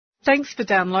Thanks for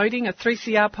downloading a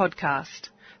 3CR podcast.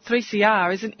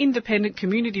 3CR is an independent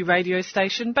community radio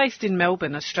station based in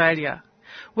Melbourne, Australia.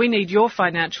 We need your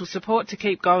financial support to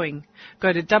keep going.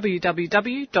 Go to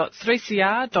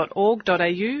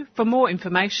www.3cr.org.au for more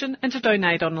information and to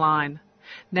donate online.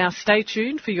 Now stay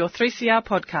tuned for your 3CR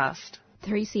podcast.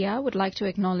 3CR would like to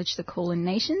acknowledge the Kulin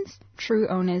Nations, true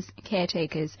owners,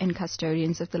 caretakers and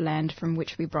custodians of the land from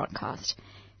which we broadcast.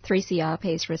 3CR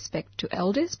pays respect to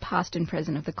elders, past and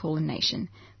present of the Kulin Nation.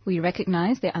 We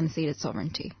recognise their unceded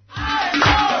sovereignty.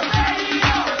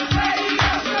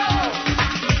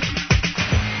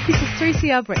 This is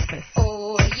 3CR Breakfast.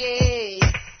 Oh, yeah.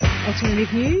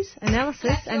 Alternative news,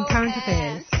 analysis and current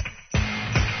affairs.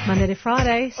 Monday to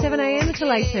Friday, 7am until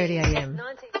 8:30am.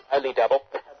 Only double.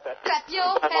 Clap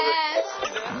your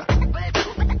hands.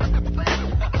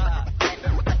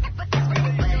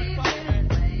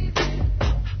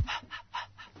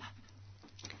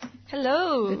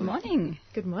 Hello. Good morning.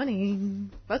 Good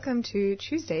morning. Welcome to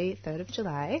Tuesday, 3rd of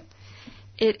July.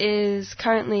 It is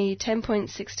currently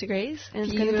 10.6 degrees and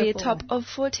it's going to be a top of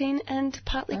 14 and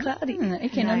partly cloudy.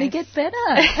 It can only get better.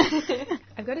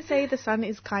 I've got to say the sun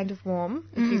is kind of warm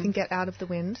if you can get out of the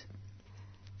wind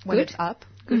when Good. it's up.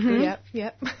 Good.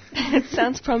 Yep. It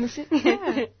sounds promising.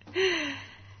 Yeah.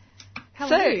 How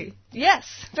So, are you? yes,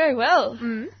 very well.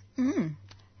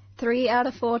 3 out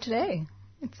of 4 today.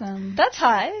 It's That's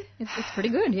high. it's pretty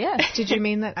good, yeah. Did you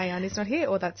mean that Ayan is not here,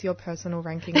 or that's your personal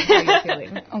ranking of how you're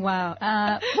feeling? Oh, wow.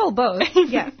 Well, both.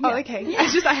 Yeah. Oh, okay.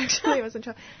 I actually wasn't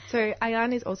sure. So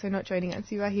Ayan is also not joining us.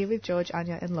 You are here with George,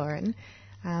 Anya, and Lauren.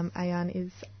 Ayan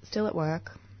is still at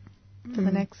work for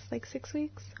the next 6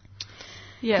 weeks.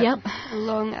 Yeah. Yep. A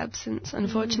long absence,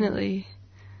 unfortunately.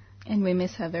 And we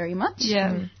miss her very much.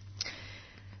 Yeah.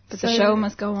 But the show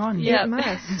must go on. Yeah. It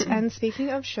must. And speaking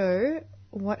of show,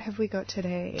 what have we got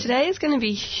today? Today is going to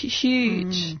be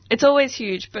huge. It's always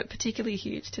huge, but particularly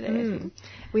huge today, I think.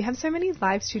 We have so many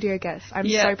live studio guests. I'm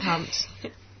Yeah. so pumped.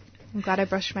 I'm glad I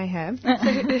brushed my hair. So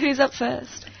who's up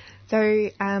first? So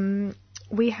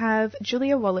we have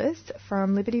Julia Wallace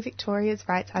from Liberty Victoria's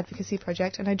Rights Advocacy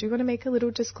Project, and I do want to make a little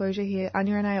disclosure here.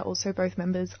 Anya and I are also both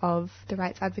members of the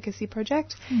Rights Advocacy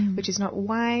Project, which is not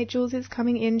why Jules is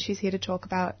coming in. She's here to talk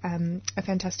about a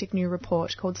fantastic new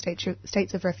report called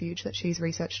States of Refuge that she's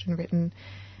researched and written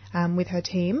with her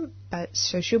team.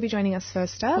 So she'll be joining us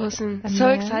first up. Awesome. And So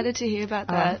then- excited to hear about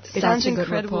that. it Sounds is a good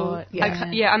incredible. report, yeah.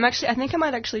 I think I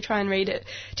might actually try and read it.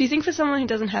 Do you think for someone who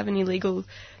doesn't have any legal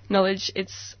knowledge,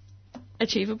 it's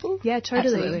achievable? Yeah,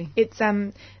 totally. Absolutely. It's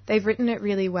they've written it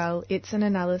really well. It's an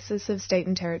analysis of state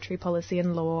and territory policy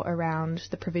and law around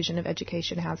the provision of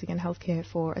education, housing and healthcare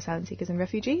for asylum seekers and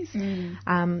refugees.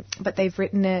 But they've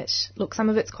written it, look, some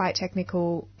of it's quite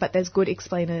technical, but there's good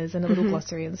explainers and a little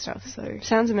glossary and stuff. So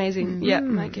Sounds amazing. Yeah,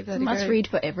 might give that It's a a must go. read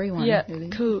for everyone. Yeah, really.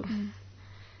 cool.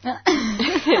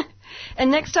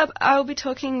 And next up, I'll be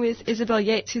talking with Isabel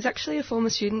Yates, who's actually a former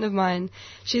student of mine.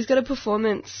 She's got a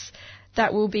performance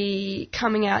that will be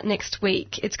coming out next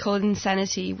week. It's called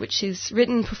Insanity, which she's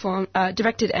written,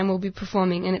 directed, and will be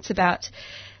performing, and it's about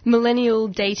millennial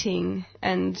dating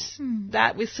and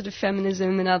that with sort of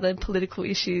feminism and other political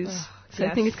issues. So I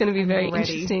yes, think it's going to be I'm very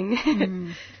ready.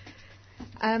 interesting.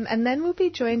 and then we'll be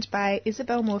joined by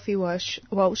Isabel Morphy-Walsh,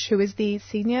 who is the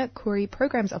Senior Koori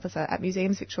Programs Officer at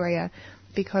Museums Victoria,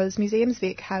 because Museums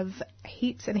Vic have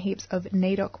heaps and heaps of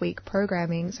NAIDOC Week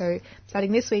programming. So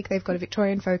starting this week, they've got a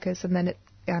Victorian focus, and then it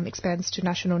expands to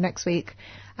national next week.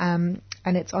 And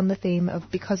it's on the theme of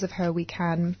Because of Her We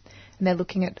Can. And they're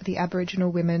looking at the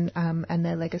Aboriginal women and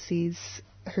their legacies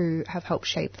who have helped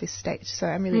shape this state. So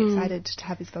I'm really excited to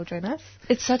have Isabel join us.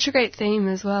 It's such a great theme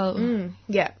as well.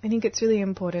 Yeah, I think it's really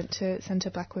important to centre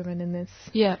black women in this.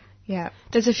 Yeah. Yeah.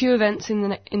 There's a few events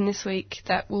in this week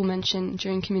that we'll mention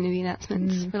during community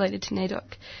announcements related to NAIDOC.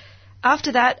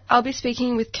 After that, I'll be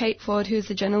speaking with Kate Ford, who's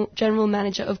the general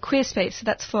manager of Queerspace. So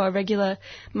that's for a regular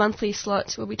monthly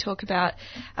slot where we talk about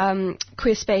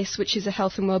Queerspace, which is a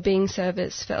health and wellbeing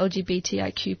service for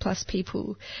LGBTIQ plus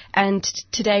people. And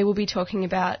today we'll be talking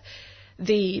about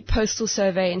the postal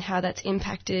survey and how that's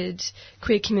impacted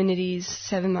queer communities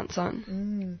 7 months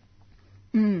on.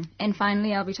 And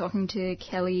finally, I'll be talking to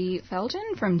Kelly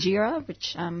Felton from JIRA,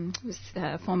 which was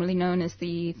formerly known as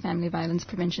the Family Violence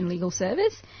Prevention Legal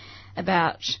Service,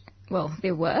 about,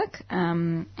 their work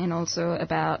and also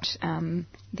about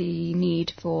the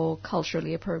need for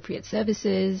culturally appropriate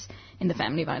services in the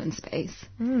family violence space.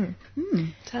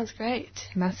 Sounds great.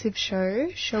 Massive show.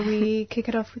 Shall we kick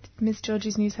it off with Ms.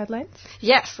 Georgie's news headlines?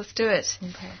 Yes, let's do it.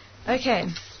 Okay. Okay.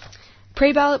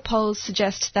 Pre-ballot polls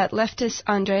suggest that leftist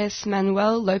Andrés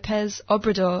Manuel López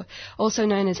Obrador, also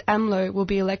known as AMLO, will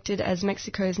be elected as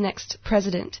Mexico's next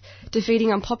president,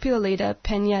 defeating unpopular leader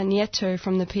Peña Nieto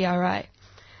from the PRI.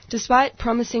 Despite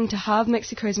promising to halve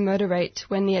Mexico's murder rate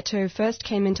when Nieto first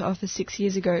came into office 6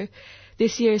 years ago,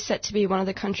 this year is set to be one of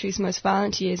the country's most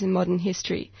violent years in modern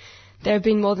history. There have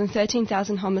been more than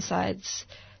 13,000 homicides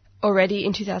already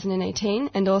in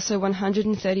 2018, and also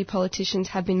 130 politicians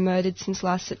have been murdered since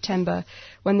last September,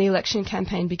 when the election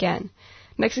campaign began.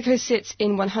 Mexico sits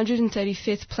in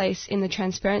 135th place in the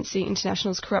Transparency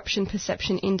International's Corruption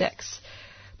Perception Index.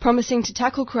 Promising to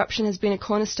tackle corruption has been a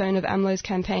cornerstone of AMLO's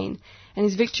campaign, and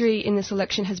his victory in this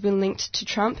election has been linked to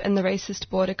Trump and the racist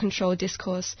border control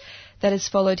discourse that has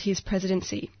followed his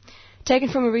presidency. Taken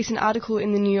from a recent article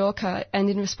in The New Yorker, and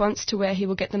in response to where he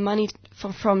will get the money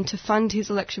from to fund his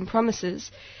election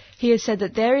promises, he has said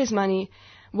that there is money,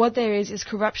 what there is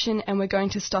corruption, and we're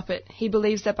going to stop it. He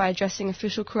believes that by addressing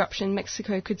official corruption,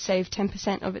 Mexico could save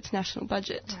 10% of its national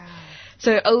budget. Wow.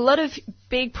 So a lot of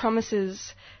big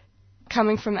promises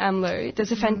coming from AMLO.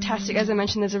 There's a fantastic, as I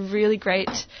mentioned, there's a really great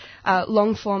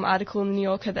long-form article in The New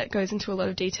Yorker that goes into a lot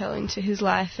of detail into his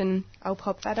life. And I'll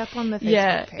pop that up on the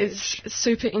Facebook page. It's a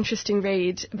super interesting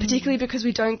read, particularly because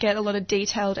we don't get a lot of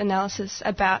detailed analysis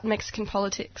about Mexican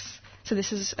politics. So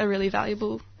this is a really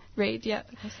valuable read, yeah.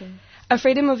 Awesome. A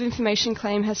Freedom of Information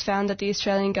claim has found that the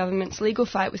Australian government's legal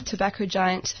fight with tobacco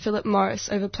giant Philip Morris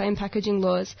over plain packaging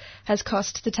laws has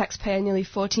cost the taxpayer nearly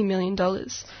 $40 million.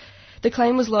 The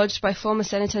claim was lodged by former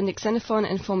Senator Nick Xenophon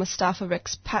and former staffer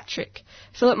Rex Patrick.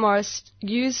 Philip Morris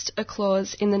used a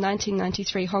clause in the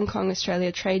 1993 Hong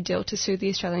Kong-Australia trade deal to sue the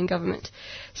Australian government.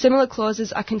 Similar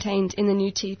clauses are contained in the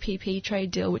new TPP trade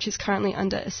deal, which is currently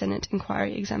under a Senate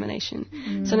inquiry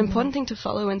examination. So an important thing to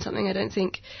follow, and something I don't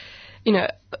think,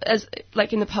 as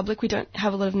like in the public, we don't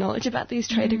have a lot of knowledge about these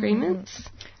trade agreements.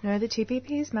 No, the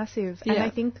TPP is massive. And I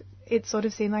think it sort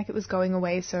of seemed like it was going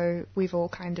away, so we've all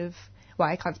kind of... Well,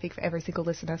 I can't speak for every single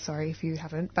listener, sorry if you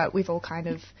haven't, but we've all kind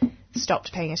of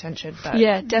stopped paying attention. But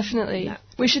yeah, definitely. Yeah.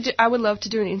 I would love to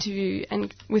do an interview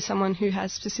with someone who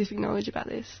has specific knowledge about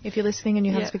this. If you're listening and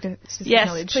you have specific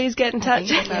knowledge. Yes, please get in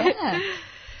touch.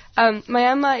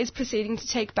 Myanmar is proceeding to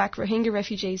take back Rohingya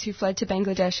refugees who fled to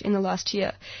Bangladesh in the last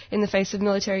year in the face of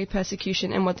military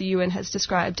persecution and what the UN has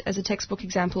described as a textbook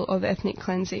example of ethnic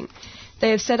cleansing.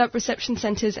 They have set up reception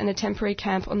centres and a temporary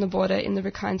camp on the border in the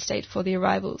Rakhine state for the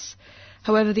arrivals.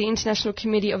 However, the International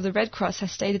Committee of the Red Cross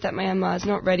has stated that Myanmar is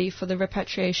not ready for the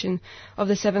repatriation of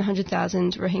the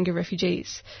 700,000 Rohingya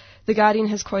refugees. The Guardian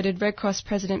has quoted Red Cross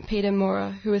President Peter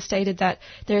Mora, who has stated that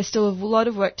there is still a lot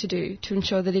of work to do to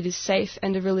ensure that it is safe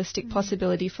and a realistic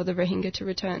possibility for the Rohingya to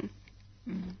return.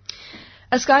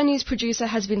 A Sky News producer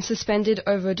has been suspended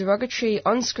over a derogatory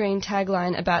on-screen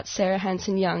tagline about Sarah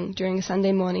Hanson-Young during a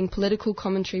Sunday morning political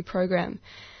commentary program.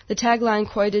 The tagline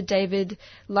quoted David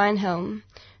Leyonhjelm,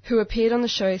 who appeared on the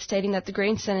show, stating that the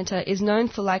Green senator is known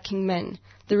for liking men.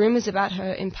 The rumours about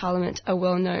her in Parliament are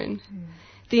well known.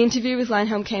 The interview with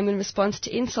Leyonhjelm came in response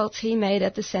to insults he made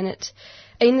in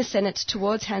the Senate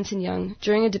towards Hanson-Young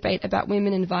during a debate about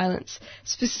women and violence.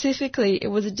 Specifically, it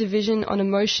was a division on a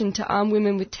motion to arm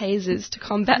women with tasers to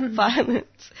combat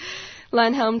violence.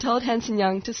 Leyonhjelm told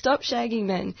Hanson-Young to stop shagging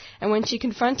men, and when she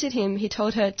confronted him, he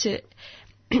told her to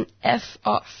F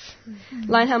off.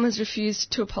 Leyonhjelm has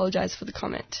refused to apologise for the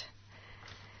comment.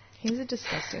 He's a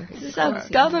disgusting piece. This is our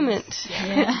government.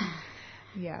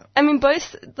 Yeah. I mean,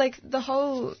 both, like, the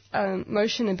whole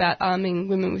motion about arming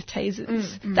women with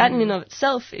tasers, that in and of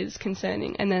itself is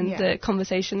concerning, and then the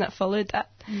conversation that followed that.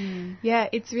 Yeah,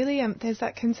 it's really, there's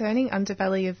that concerning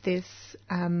underbelly of this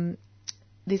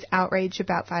this outrage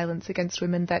about violence against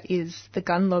women that is the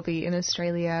gun lobby in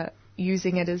Australia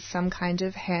using it as some kind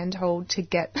of handhold to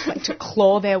get, like, to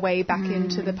claw their way back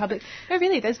into the public. No,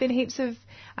 really, there's been heaps of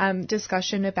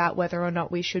discussion about whether or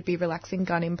not we should be relaxing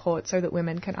gun imports so that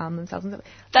women can arm themselves.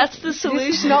 That's the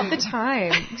solution. This is not the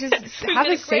time. Just have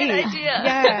a seat. Great idea.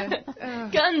 Yeah.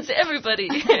 Guns, everybody.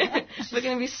 We're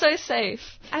going to be so safe.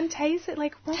 And taser,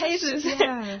 like, what? Tasers.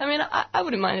 Yeah. I mean, I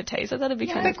wouldn't mind a taser. That'd be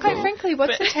kind of cool. But quite frankly,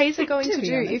 what's a taser going to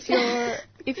do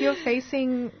if you're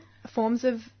facing forms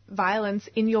of violence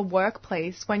in your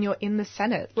workplace when you're in the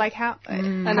Senate? Like, how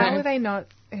are they not?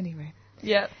 Anyway.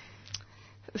 Yeah.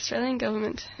 Australian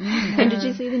government. And did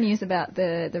you see the news about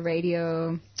the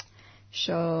radio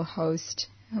show host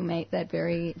who made that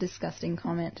very disgusting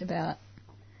comment about...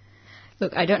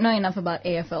 Look, I don't know enough about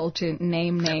AFL to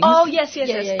name names. Oh, yes.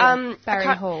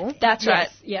 Barry Hall. That's right.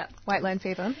 Yeah. White Line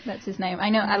Fever. That's his name. I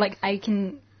know. I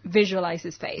can visualize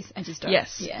his face. I just don't.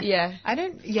 Yes. Yeah. I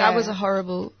don't... Yeah. That was a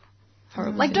horrible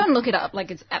horrible. Like, thing. don't look it up.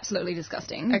 Like, it's absolutely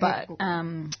disgusting. Okay, But cool.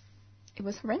 it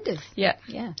was horrendous. Yeah.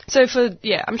 Yeah. So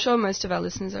I'm sure most of our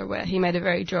listeners are aware, he made a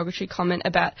very derogatory comment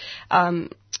about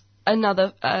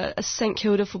another a St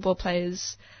Kilda football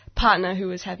player's partner who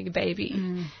was having a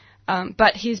baby.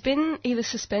 But he's been either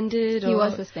suspended or... He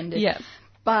was suspended. Yeah.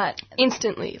 But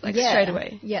Instantly, straight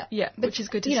away. Yeah. Yeah, But, which is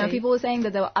good to see. You know, people were saying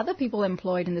that there were other people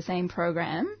employed in the same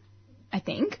program, I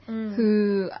think,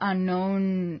 who are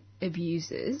known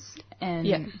abusers,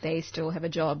 and they still have a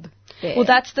job there. Well,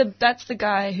 that's the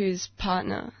guy whose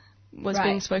partner was Right.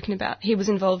 being spoken about. He was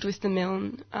involved with the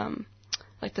Milne,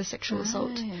 like the sexual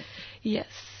assault. Right. Yes.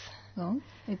 Well,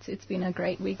 it's been a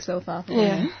great week so far for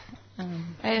Yeah. me.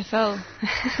 AFL.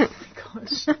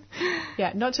 Gosh.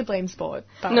 Yeah, not to blame sport,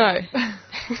 but No.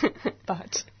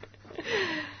 but.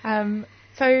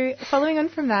 So following on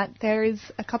from that, there is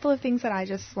a couple of things that I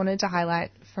just wanted to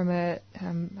highlight from an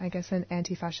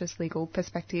anti-fascist legal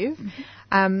perspective.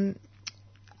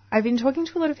 I've been talking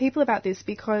to a lot of people about this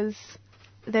because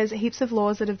there's heaps of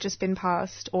laws that have just been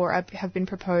passed or have been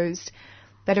proposed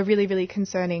that are really, really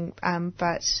concerning,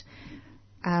 but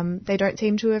they don't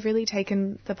seem to have really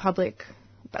taken the public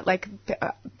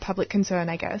concern,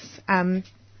 I guess.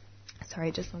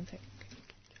 Sorry, just one second.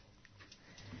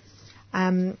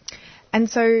 And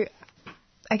so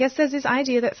I guess there's this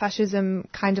idea that fascism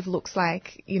kind of looks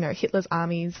like, you know, Hitler's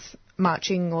armies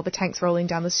marching or the tanks rolling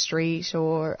down the street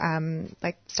or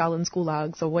like Stalin's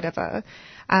gulags or whatever.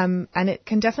 And it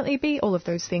can definitely be all of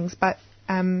those things, but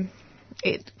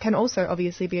it can also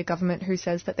obviously be a government who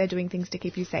says that they're doing things to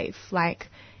keep you safe, like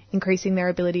increasing their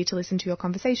ability to listen to your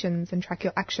conversations and track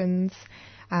your actions,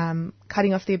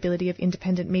 cutting off the ability of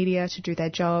independent media to do their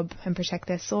job and protect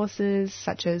their sources,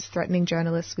 such as threatening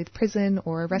journalists with prison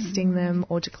or arresting them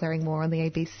or declaring war on the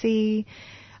ABC.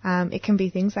 It can be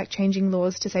things like changing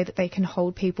laws to say that they can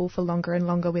hold people for longer and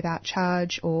longer without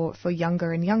charge or for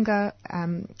younger and younger,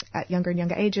 at younger and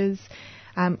younger ages.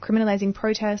 Criminalising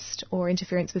protest or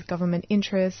interference with government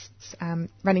interests,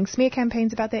 running smear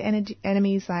campaigns about their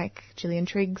enemies like Gillian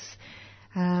Triggs,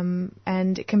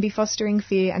 and it can be fostering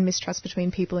fear and mistrust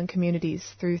between people and communities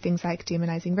through things like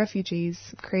demonising refugees,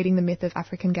 creating the myth of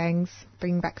African gangs,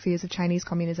 bringing back fears of Chinese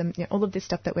communism, you know, all of this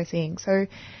stuff that we're seeing. So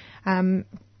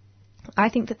I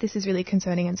think that this is really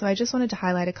concerning, and so I just wanted to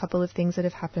highlight a couple of things that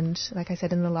have happened, like I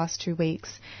said, in the last 2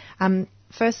 weeks.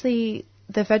 Firstly,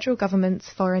 the federal government's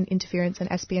foreign interference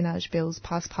and espionage bills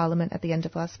passed Parliament at the end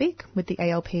of last week, with the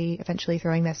ALP eventually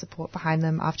throwing their support behind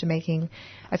them after making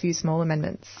a few small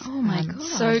amendments. Oh my God.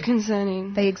 So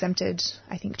concerning. They exempted,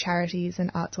 I think, charities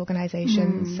and arts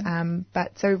organisations.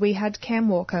 But so we had Cam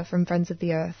Walker from Friends of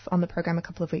the Earth on the programme a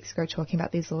couple of weeks ago talking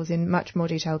about these laws in much more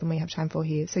detail than we have time for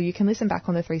here. So you can listen back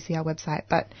on the 3CR website.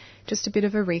 But just a bit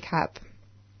of a recap.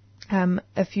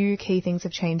 A few key things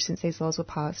have changed since these laws were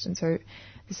passed. And so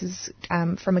this is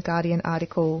from a Guardian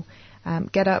article.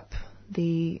 Get Up,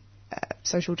 the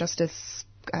social justice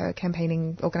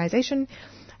campaigning organisation,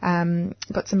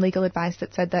 got some legal advice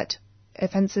that said that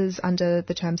offences under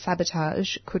the term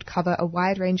sabotage could cover a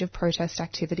wide range of protest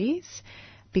activities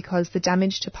because the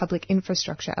damage to public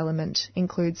infrastructure element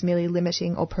includes merely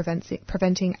limiting or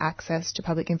preventing access to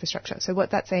public infrastructure. So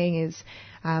what that's saying is,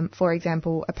 for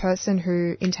example, a person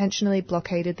who intentionally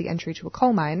blockaded the entry to a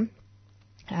coal mine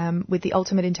with the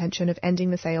ultimate intention of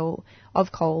ending the sale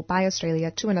of coal by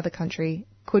Australia to another country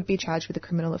could be charged with a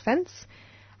criminal offence.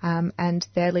 And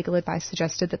their legal advice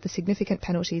suggested that the significant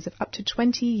penalties of up to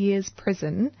 20 years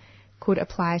prison could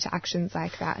apply to actions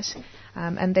like that.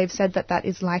 And they've said that that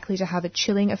is likely to have a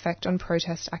chilling effect on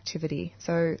protest activity.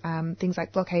 So things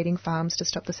like blockading farms to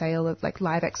stop the sale of like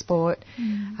live export,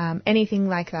 anything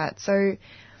like that. So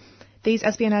these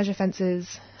espionage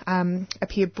offences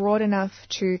appear broad enough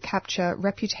to capture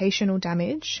reputational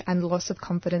damage and loss of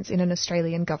confidence in an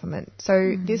Australian government.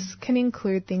 So this can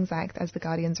include things like, as the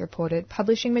Guardian's reported,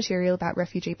 publishing material about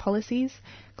refugee policies,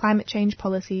 climate change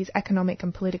policies, economic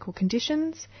and political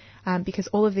conditions, because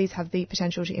all of these have the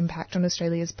potential to impact on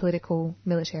Australia's political,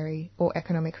 military or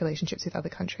economic relationships with other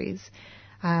countries.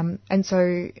 And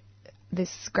so this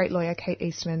great lawyer, Kate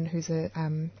Eastman, who's a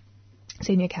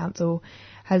senior counsel,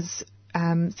 has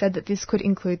said that this could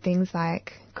include things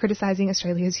like criticising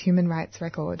Australia's human rights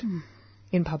record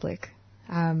in public,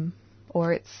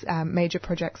 or its major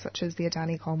projects such as the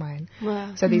Adani coal mine.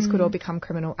 Wow. So these could all become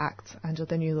criminal acts under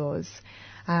the new laws.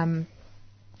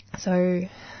 So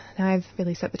now I've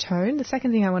really set the tone. The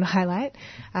second thing I want to highlight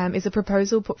is a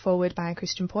proposal put forward by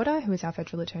Christian Porter, who is our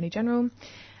Federal Attorney General.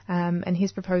 And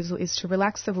his proposal is to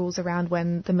relax the rules around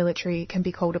when the military can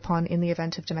be called upon in the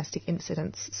event of domestic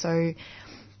incidents. So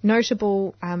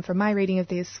Notable from my reading of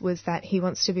this was that he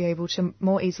wants to be able to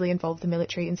more easily involve the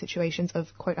military in situations of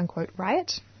quote-unquote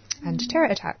riot and terror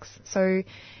attacks. So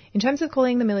in terms of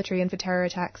calling the military in for terror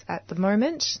attacks at the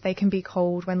moment, they can be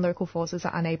called when local forces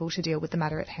are unable to deal with the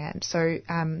matter at hand. So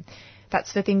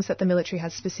that's for things that the military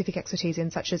has specific expertise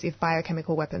in, such as if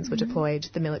biochemical weapons were deployed,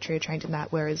 the military are trained in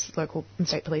that, whereas local and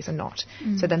state police are not.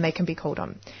 So then they can be called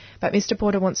on. But Mr.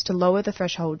 Porter wants to lower the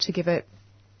threshold to give it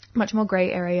much more grey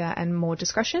area and more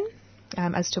discretion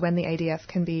as to when the ADF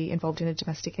can be involved in a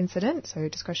domestic incident. So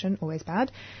discretion, always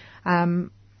bad.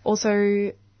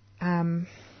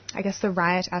 I guess the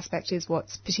riot aspect is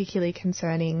what's particularly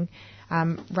concerning.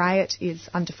 Riot is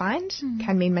undefined,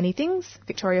 can mean many things.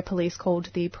 Victoria Police called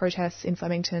the protests in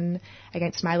Flemington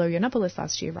against Milo Yiannopoulos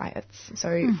last year riots. So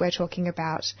if we're talking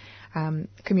about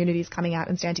communities coming out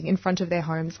and standing in front of their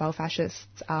homes while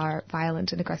fascists are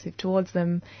violent and aggressive towards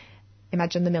them,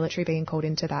 imagine the military being called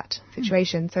into that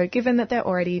situation. So given that there are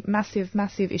already massive,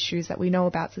 massive issues that we know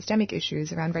about, systemic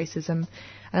issues around racism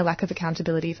and a lack of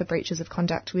accountability for breaches of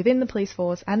conduct within the police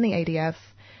force and the ADF,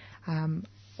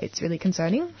 it's really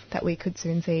concerning that we could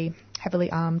soon see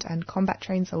heavily armed and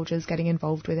combat-trained soldiers getting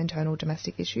involved with internal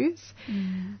domestic issues.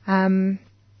 And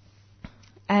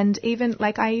even,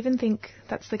 I even think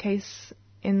that's the case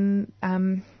in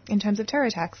terms of terror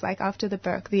attacks. Like after the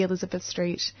Burke v. Elizabeth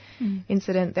Street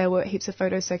incident, there were heaps of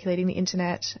photos circulating the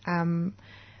internet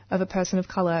of a person of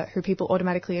colour who people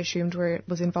automatically assumed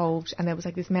was involved, and there was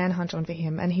this manhunt on for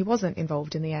him, and he wasn't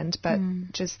involved in the end, but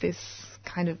just this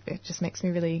it just makes me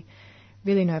really,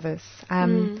 really nervous.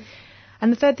 And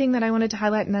the third thing that I wanted to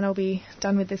highlight, and then I'll be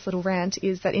done with this little rant,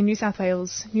 is that in New South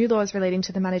Wales, new laws relating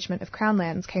to the management of Crown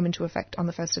lands came into effect on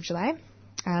the 1st of July.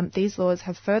 These laws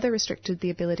have further restricted the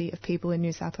ability of people in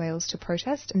New South Wales to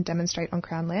protest and demonstrate on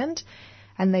Crown land,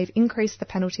 and they've increased the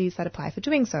penalties that apply for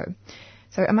doing so.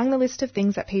 So among the list of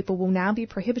things that people will now be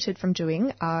prohibited from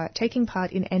doing are taking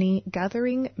part in any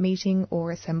gathering, meeting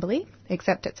or assembly,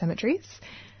 except at cemeteries.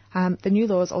 The new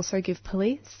laws also give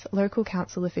police, local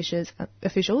council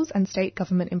officials and state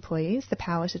government employees the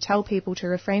power to tell people to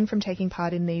refrain from taking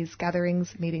part in these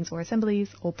gatherings, meetings or assemblies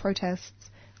or protests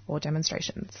or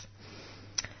demonstrations.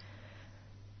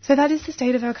 So that is the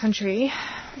state of our country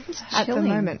at the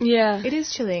moment. Yeah. It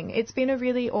is chilling. It's been a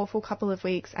really awful couple of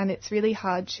weeks, and it's really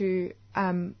hard to,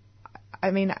 I don't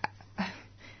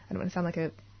want to sound like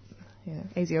a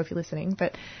ASIO if you're listening,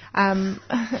 but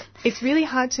it's really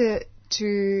hard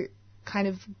to kind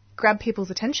of grab people's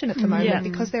attention at the moment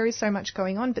because there is so much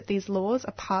going on, but these laws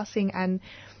are passing and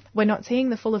we're not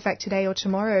seeing the full effect today or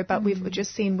tomorrow, but we've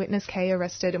just seen Witness K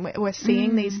arrested, and we're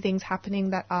seeing these things happening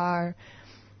that are...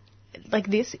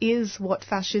 this is what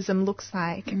fascism looks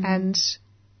like, and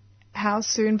how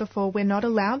soon before we're not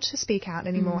allowed to speak out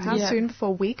anymore? How soon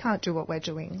before we can't do what we're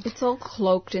doing? It's all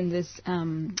cloaked in this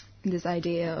this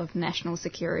idea of national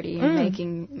security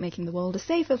and making the world a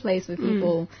safer place for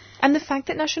people. And the fact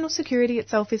that national security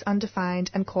itself is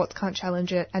undefined and courts can't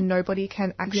challenge it and nobody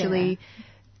can actually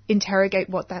interrogate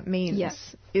what that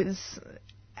means is...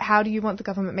 How do you want the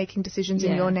government making decisions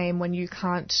in your name when you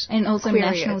can't And also query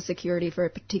national it? security for a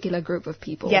particular group of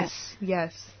people.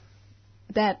 Yes.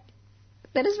 That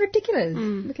is ridiculous.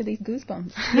 Look at these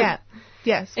goosebumps.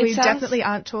 Yes. We definitely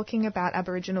aren't talking about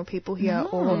Aboriginal people here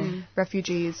or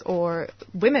refugees or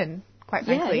women, quite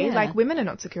frankly. Women are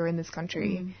not secure in this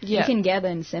country. You can gather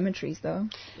in cemeteries, though.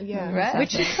 Yeah. Right.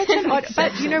 Which is such an odd...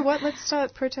 But you know what? Let's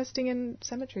start protesting in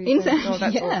cemeteries. Oh,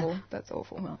 that's awful. That's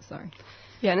awful. Well, sorry.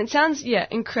 Yeah, and it sounds,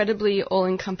 incredibly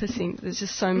all-encompassing. There's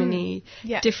just so many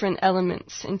different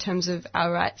elements in terms of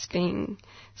our rights being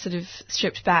sort of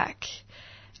stripped back.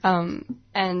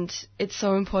 And it's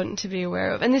so important to be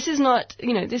aware of. And this is not,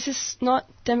 this is not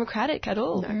democratic at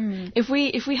all. No. If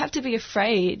we have to be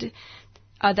afraid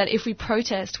that if we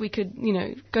protest, we could,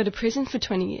 go to prison for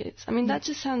 20 years. I mean, that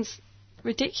just sounds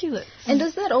ridiculous. And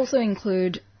does that also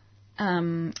include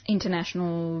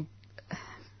international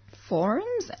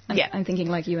forums? I'm thinking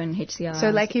like UNHCR.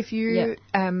 So if you,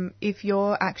 if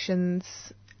your actions,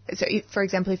 for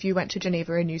example, if you went to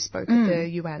Geneva and you spoke at the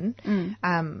UN,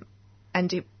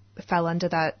 and it fell under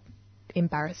that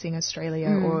embarrassing Australia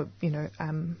or,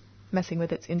 messing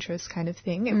with its interests kind of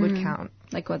thing, it would count.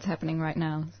 Like what's happening right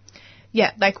now.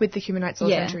 Yeah, like with the Human Rights Law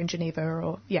Centre in Geneva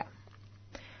or,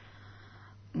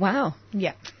 Wow.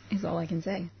 Yeah. Is all I can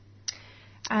say.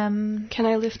 Can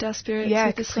I lift our spirits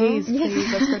with a song?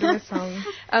 Please, let's go to a song.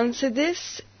 So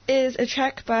this is a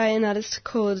track by an artist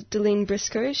called Delene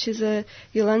Briscoe. She's a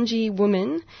Yolngu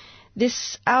woman.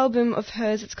 This album of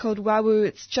hers, it's called Wawu.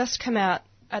 It's just come out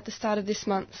at the start of this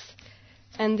month.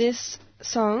 And this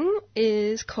song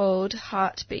is called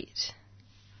Heartbeat.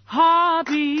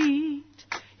 heartbeat.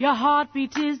 Your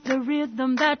heartbeat is the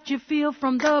rhythm that you feel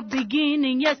from the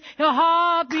beginning. Yes, your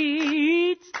heart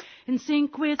beats in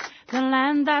sync with the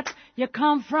land that you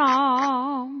come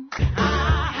from.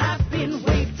 I have been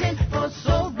waiting for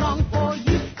so long for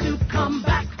you to come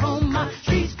back home. My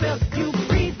streets felt you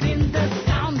breathe in the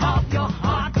sound of your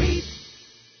heartbeat.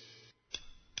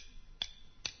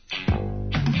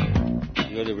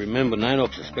 You got to remember,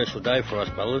 NAIDOC's a special day for us,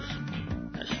 brothers.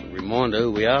 That's a reminder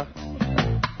who we are.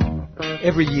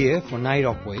 Every year for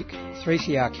NAIDOC Week,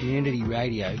 3CR Community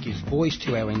Radio gives voice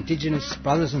to our Indigenous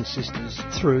brothers and sisters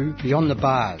through Beyond the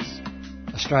Bars,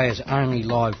 Australia's only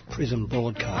live prison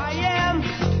broadcast. I am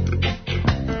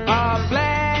a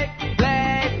black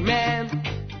man.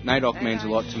 NAIDOC means a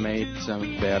lot to me. It's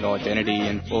about identity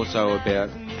and also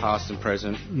about past and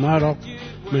present.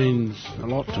 NAIDOC means a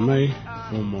lot to me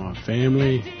for my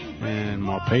family and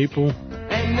my people.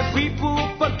 And the people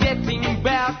forgetting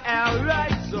about our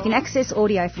rights. You can access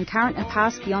audio from current and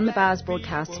past Beyond the Bars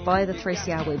broadcasts via the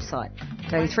 3CR website.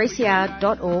 Go to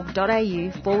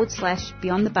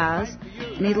 3cr.org.au/Beyond the Bars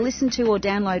and either listen to or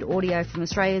download audio from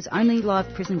Australia's only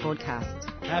live prison broadcast.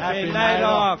 Happy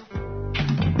NAIDOC!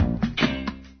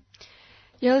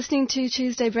 You're listening to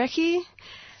Tuesday Brekkie.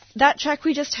 That track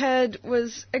we just heard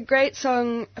was a great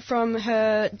song from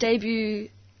her debut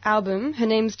album. Her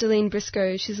name's Delene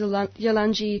Briscoe. She's a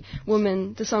Yolngu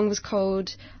woman. The song was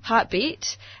called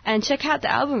Heartbeat. And check out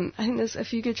the album. I think there's a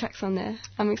few good tracks on there.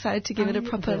 I'm excited to give it a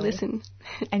proper listen.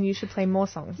 And you should play more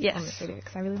songs yes. on this video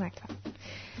because I really like that.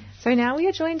 So now we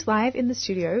are joined live in the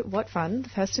studio, what fun, the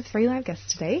first of 3 live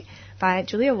guests today, by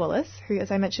Julia Wallace, who,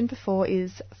 as I mentioned before,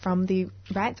 is from the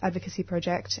Rights Advocacy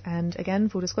Project. And again,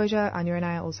 full disclosure, Anya and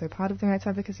I are also part of the Rights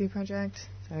Advocacy Project.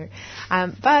 So,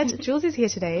 but Jules is here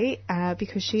today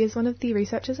because she is one of the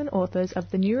researchers and authors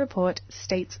of the new report,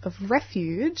 States of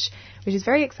Refuge, which is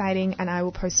very exciting, and I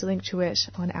will post a link to it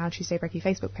on our Tuesday Brekkie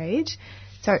Facebook page.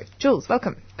 So, Jules,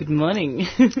 welcome. Good morning.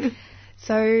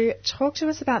 So talk to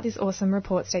us about this awesome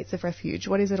report, States of Refuge.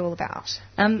 What is it all about?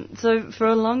 So for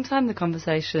a long time, the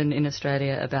conversation in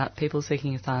Australia about people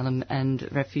seeking asylum and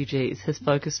refugees has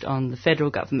focused on the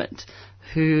federal government,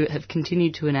 who have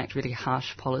continued to enact really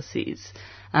harsh policies.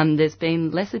 There's been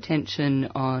less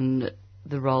attention on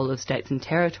the role of states and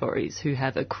territories, who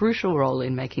have a crucial role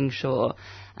in making sure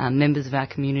members of our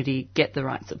community get the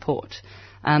right support.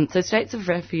 So States of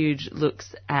Refuge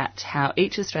looks at how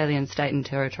each Australian state and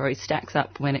territory stacks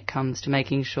up when it comes to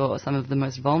making sure some of the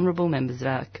most vulnerable members of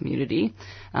our community,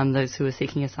 those who are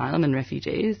seeking asylum and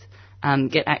refugees,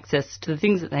 get access to the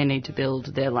things that they need to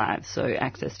build their lives. So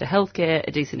access to healthcare,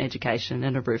 a decent education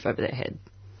and a roof over their head.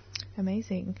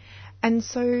 Amazing. And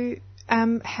so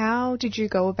how did you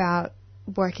go about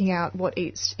working out what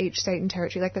each state and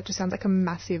territory, like that just sounds like a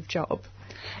massive job.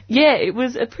 Yeah, it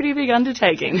was a pretty big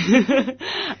undertaking.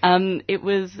 It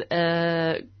was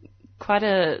quite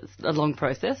a long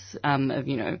process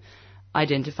of,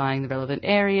 identifying the relevant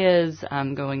areas,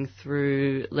 going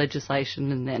through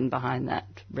legislation and then behind that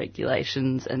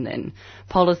regulations and then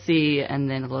policy and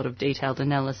then a lot of detailed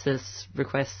analysis,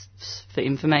 requests for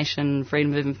information,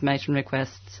 freedom of information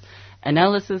requests,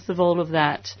 analysis of all of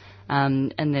that.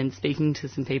 And then speaking to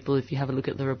some people. If you have a look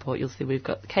at the report, you'll see we've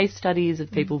got case studies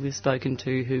of people we've spoken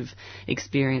to who've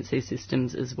experienced these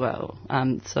systems as well.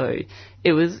 So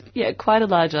it was, quite a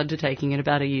large undertaking and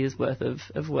about a year's worth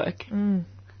of work. Mm.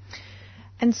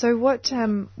 And so what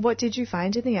did you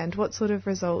find in the end? What sort of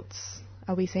results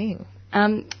are we seeing?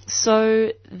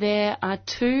 So there are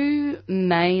 2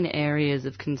 main areas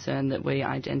of concern that we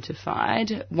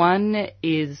identified. One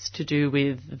is to do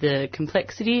with the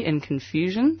complexity and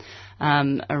confusion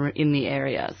in the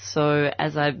area. So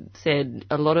as I've said,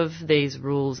 a lot of these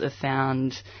rules are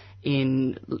found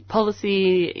in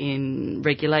policy, in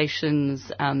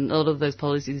regulations. A lot of those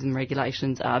policies and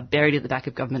regulations are buried at the back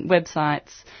of government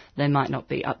websites. They might not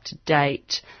be up to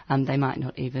date. They might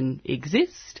not even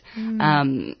exist.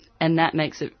 And that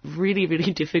makes it really,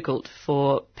 really difficult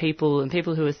for people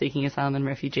who are seeking asylum and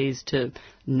refugees to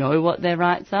know what their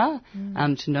rights are,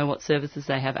 to know what services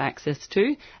they have access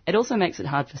to. It also makes it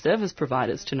hard for service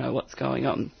providers to know what's going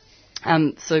on.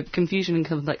 So confusion and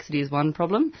complexity is one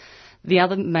problem. The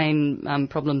other main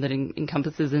problem that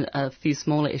encompasses a few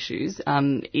smaller issues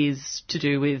is to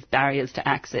do with barriers to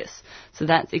access. So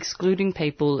that's excluding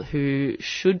people who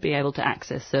should be able to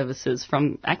access services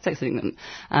from accessing them.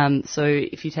 So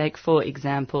if you take, for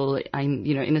example,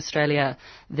 in Australia,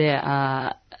 there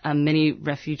are many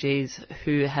refugees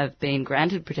who have been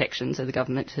granted protection, so the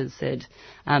government has said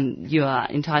you are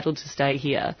entitled to stay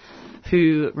here,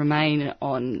 who remain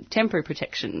on temporary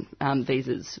protection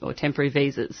visas or temporary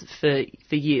visas for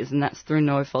years, and that's through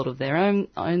no fault of their own.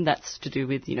 That's to do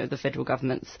with, the federal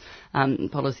government's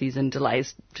policies and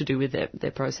delays to do with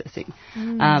their processing.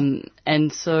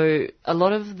 And so a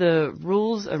lot of the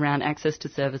rules around access to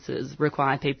services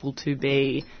require people to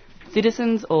be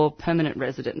citizens or permanent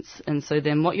residents. And so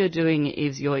then what you're doing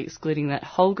is you're excluding that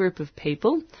whole group of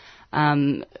people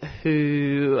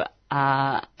who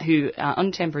are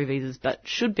on temporary visas but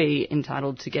should be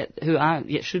able to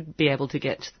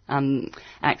get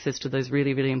access to those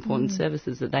really, really important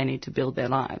services that they need to build their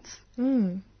lives.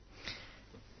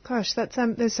 Gosh, that's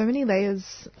there's so many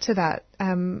layers to that,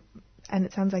 and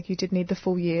it sounds like you did need the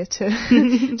full year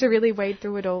to to really wade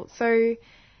through it all. So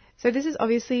this is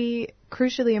obviously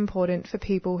crucially important for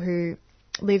people who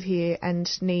live here and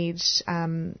need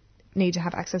to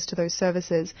have access to those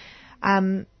services.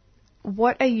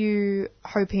 What are you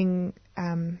hoping?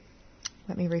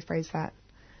 Let me rephrase that.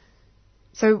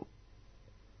 So,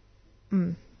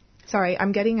 sorry,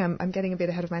 I'm getting a bit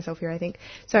ahead of myself here, I think.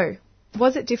 So,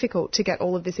 was it difficult to get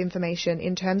all of this information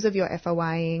in terms of your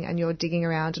FOIing and your digging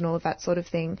around and all of that sort of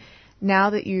thing? Now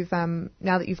that you've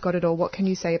got it all, what can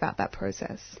you say about that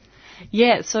process?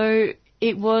 Yeah, so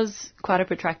it was quite a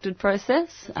protracted process.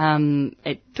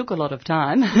 It took a lot of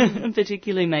time,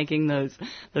 particularly making those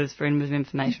Freedom of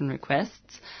Information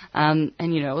requests. And,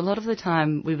 a lot of the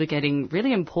time we were getting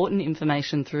really important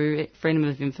information through Freedom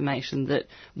of Information that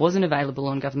wasn't available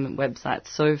on government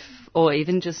websites. Or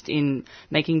even just in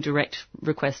making direct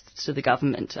requests to the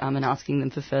government and asking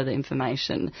them for further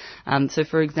information. So,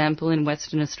 for example, in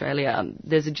Western Australia,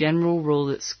 there's a general rule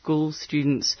that school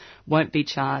students won't be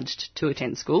charged to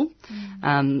attend school.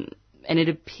 And it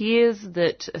appears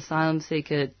that asylum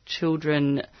seeker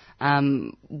children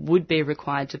would be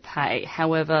required to pay.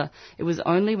 However, it was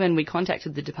only when we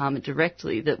contacted the department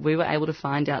directly that we were able to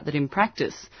find out that in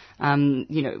practice,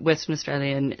 the Western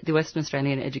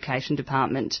Australian Education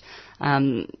Department,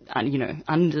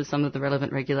 under some of the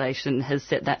relevant regulation, has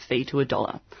set that fee to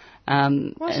 $1.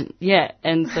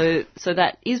 So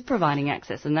that is providing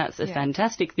access, and that's a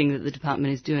fantastic thing that the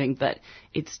department is doing, but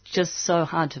it's just so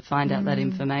hard to find out that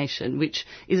information, which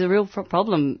is a real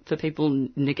problem for people,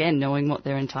 again, knowing what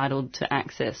they're entitled to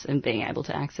access and being able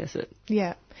to access it.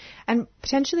 Yeah, and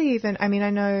potentially even, I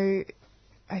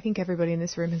think everybody in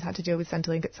this room has had to deal with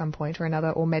Centrelink at some point or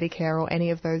another, or Medicare, or any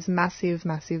of those massive,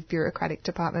 massive bureaucratic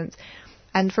departments,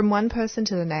 and from one person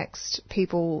to the next,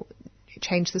 people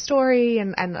change the story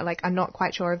and I'm not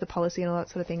quite sure of the policy and all that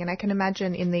sort of thing. And I can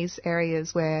imagine in these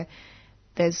areas where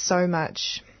there's so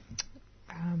much,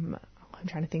 I'm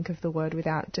trying to think of the word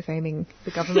without defaming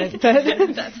the government.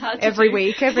 That's hard to every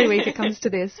week it comes to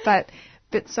this, but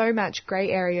so much grey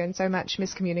area and so much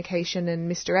miscommunication and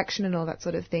misdirection and all that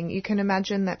sort of thing. You can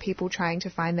imagine that people trying to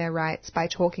find their rights by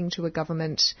talking to a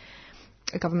government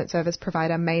service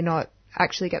provider may not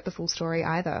actually get the full story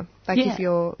either. If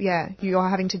you're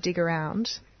having to dig around,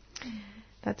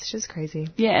 that's just crazy.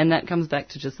 Yeah, and that comes back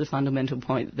to just the fundamental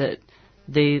point that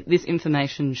this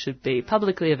information should be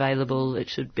publicly available. It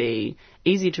should be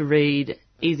easy to read,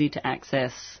 easy to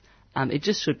access. It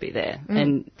just should be there.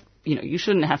 And, you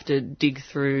shouldn't have to dig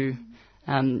through,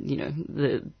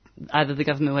 either the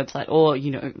government website or,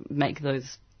 make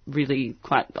those really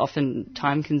quite often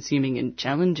time-consuming and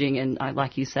challenging and,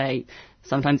 like you say,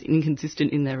 sometimes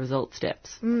inconsistent in their result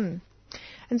steps. And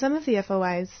some of the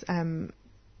FOIs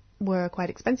were quite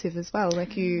expensive as well.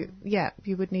 You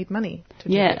would need money to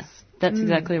do this. That's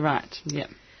exactly right. Yeah.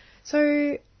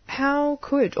 So how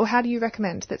do you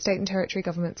recommend that state and territory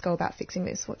governments go about fixing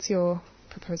this? What's your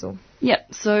proposal? Yeah.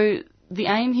 So the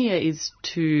aim here is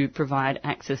to provide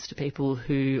access to people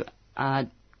who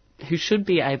should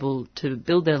be able to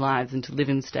build their lives and to live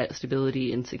in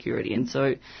stability and security. And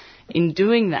so in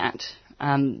doing that,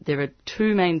 there are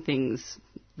two main things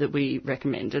that we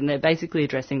recommend, and they're basically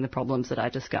addressing the problems that I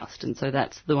discussed. And so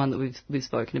that's the one that we've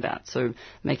spoken about. So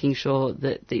making sure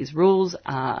that these rules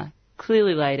are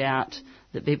clearly laid out,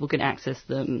 that people can access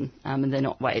them, and they're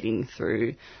not wading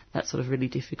through that sort of really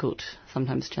difficult,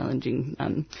 sometimes challenging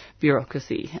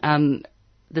bureaucracy.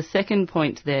 The second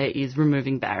point there is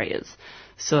removing barriers.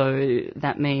 So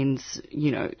that means,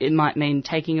 it might mean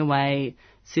taking away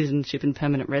citizenship and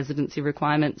permanent residency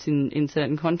requirements in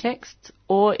certain contexts,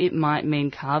 or it might mean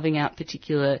carving out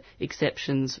particular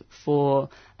exceptions for,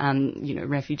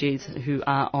 refugees who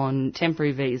are on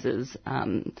temporary visas,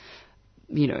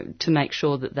 to make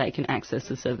sure that they can access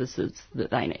the services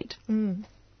that they need.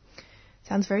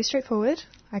 Sounds very straightforward.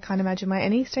 I can't imagine why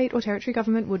any state or territory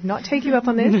government would not take you up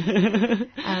on this.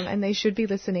 And they should be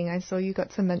listening. I saw you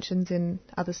got some mentions in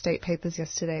other state papers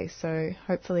yesterday, so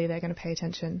hopefully they're going to pay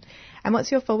attention. And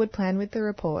what's your forward plan with the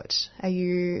report? Are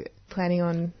you planning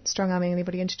on strong-arming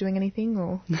anybody into doing anything?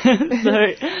 Or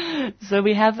So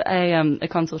we have a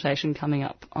consultation coming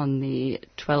up on the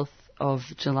 12th of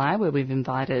July where we've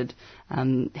invited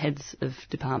heads of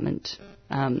department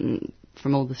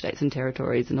from all the states and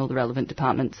territories and all the relevant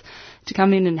departments to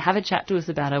come in and have a chat to us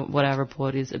about what our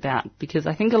report is about. Because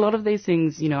I think a lot of these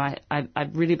things, you know, I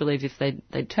really believe if they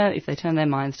turn their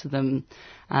minds to them,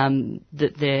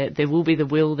 that there will be the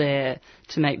will there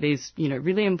to make these, you know,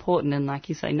 really important and, like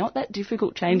you say, not that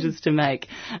difficult changes to make.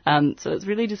 So it's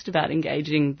really just about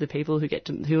engaging the people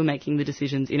who are making the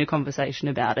decisions in a conversation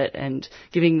about it and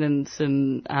giving them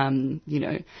some, you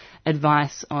know,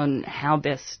 advice on how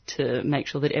best to make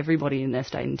sure that everybody in their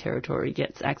state and territory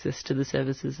gets access to the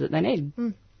services that they need.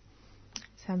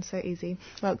 Sounds so easy.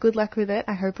 Well, good luck with it.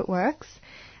 I hope it works.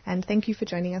 And thank you for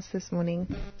joining us this morning.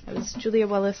 That was Julia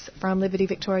Wallace from Liberty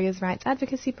Victoria's Rights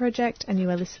Advocacy Project, and you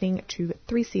are listening to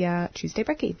 3CR Tuesday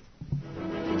Brekkie.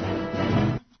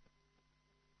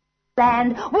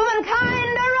 And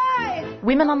womankind arise!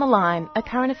 Women on the Line, a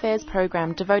current affairs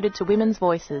program devoted to women's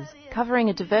voices, covering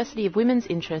a diversity of women's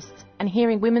interests and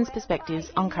hearing women's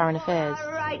perspectives on current affairs.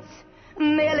 Rights,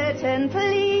 militant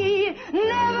plea,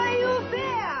 never you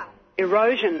fear!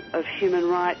 Erosion of human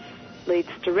rights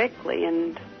leads directly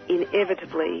and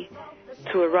inevitably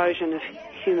to erosion of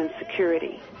human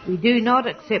security. We do not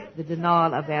accept the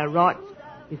denial of our rights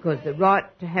because the right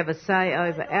to have a say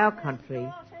over our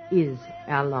country is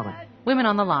our line. Women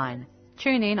on the Line.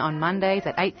 Tune in on Mondays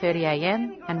at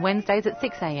 8:30am and Wednesdays at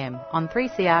 6am on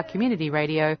 3CR Community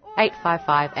Radio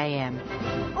 855am.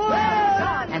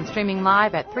 And streaming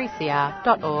live at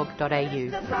 3cr.org.au.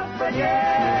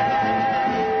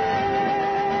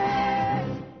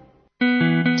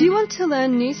 Do you want to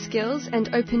learn new skills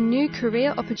and open new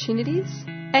career opportunities?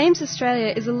 AIMS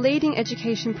Australia is a leading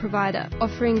education provider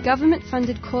offering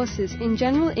government-funded courses in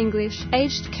general English,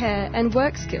 aged care and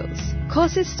work skills.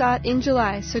 Courses start in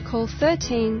July, so call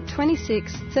 13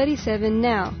 26 37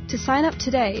 now to sign up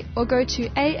today or go to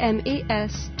ames.net.au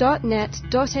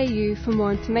for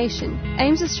more information.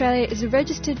 AIMS Australia is a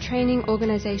registered training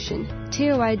organisation,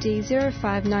 TOID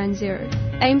 0590.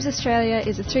 AIMS Australia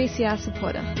is a 3CR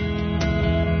supporter.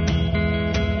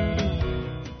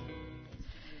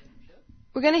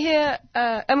 We're going to hear,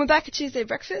 and we're back at Tuesday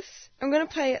Breakfast. I'm going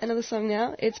to play another song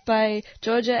now. It's by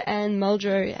Georgia Ann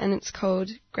Muldrow, and it's called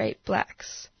Great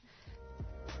Blacks.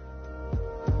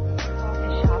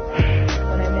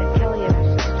 When I met Kelly and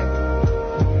her sister,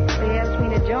 they asked me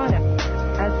to join them.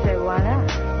 I said, why not?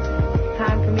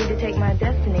 Time for me to take my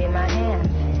destiny in my hands.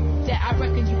 That I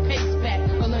reckon you pace back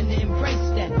or learn to embrace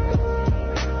that.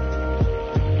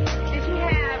 Did you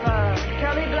have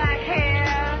curly black hair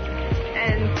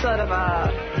and sort of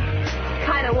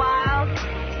kind of wild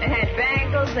and had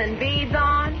bangles and beads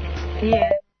on?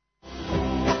 Yeah.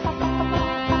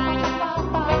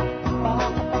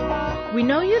 We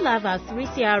know you love our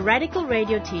 3CR Radical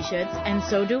Radio t-shirts, and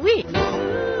so do we.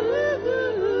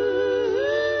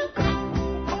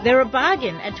 They're a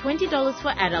bargain at $20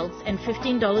 for adults and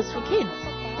 $15 for kids,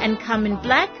 and come in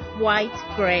black, white,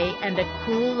 grey and a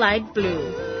cool light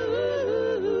blue.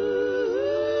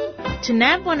 To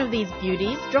nab one of these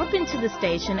beauties, drop into the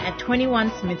station at 21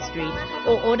 Smith Street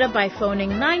or order by phoning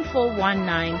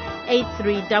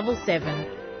 9419-8377.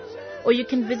 Or you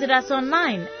can visit us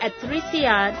online at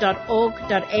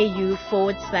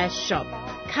 3cr.org.au/shop.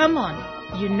 Come on,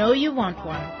 you know you want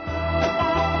one.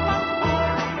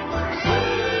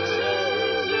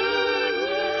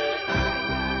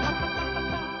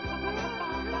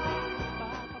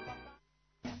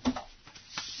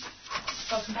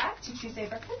 Welcome back to Tuesday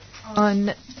Breakfast.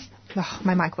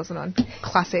 My mic wasn't on.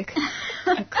 Classic.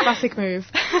 Classic move.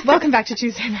 Welcome back to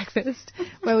Tuesday Breakfast,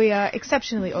 where we are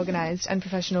exceptionally organised and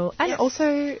professional and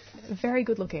also very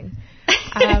good looking.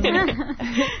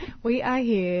 We are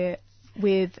here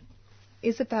with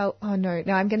Isabel. Oh, no,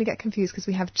 I'm going to get confused because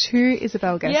we have two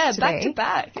Isabel guests today. Yeah, back to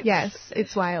back. Yes,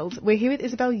 it's wild. We're here with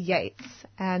Isabel Yates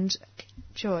and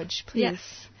George, please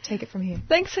take it from here.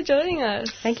 Thanks for joining us.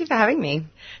 Thank you for having me.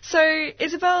 So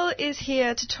Isabel is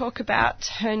here to talk about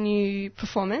her new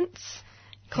performance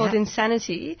called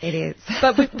Insanity. It is.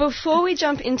 But before we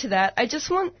jump into that, I just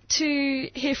want to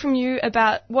hear from you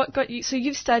about what got you... So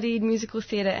you've studied musical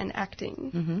theatre and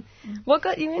acting. Mm-hmm. What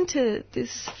got you into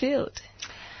this field?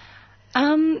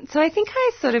 So I think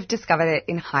I sort of discovered it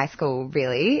in high school,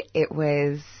 really. It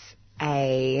was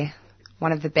a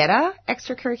one of the better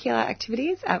extracurricular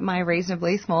activities at my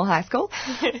reasonably small high school.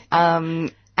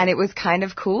 And it was kind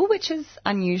of cool, which is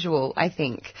unusual, I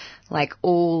think. Like,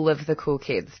 all of the cool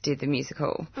kids did the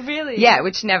musical. Really? Yeah,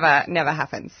 which never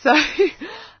happens. So, so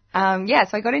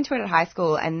I got into it at high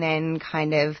school and then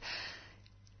kind of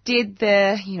did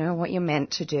what you're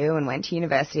meant to do and went to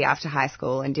university after high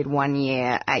school and did 1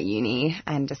 year at uni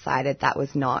and decided that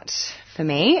was not for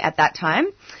me at that time.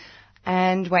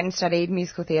 And went and studied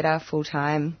musical theatre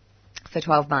full-time for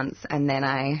 12 months, and then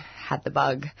I had the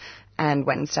bug and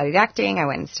went and studied acting. I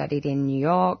went and studied in New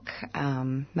York,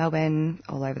 Melbourne,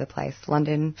 all over the place,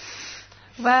 London.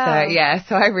 Wow.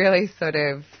 So I really sort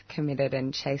of committed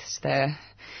and chased the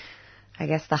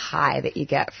high that you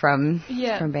get from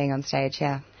being on stage,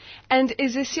 yeah. And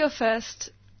is this your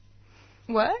first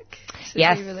work?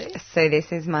 Yes. So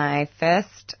this is my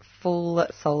first full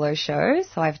solo show.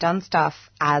 So I've done stuff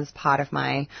as part of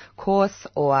my course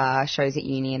or shows at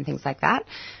uni and things like that.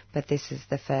 But this is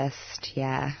the first,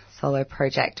 solo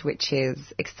project, which is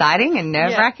exciting and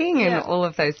nerve-wracking and all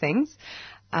of those things.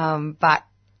 But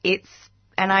it's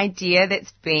an idea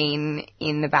that's been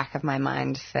in the back of my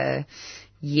mind for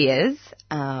years.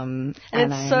 And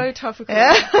it's so topical.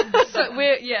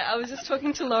 I was just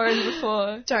talking to Lauren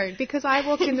before. Don't, because I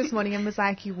walked in this morning and was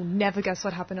like, you will never guess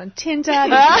what happened on Tinder. This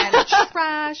man is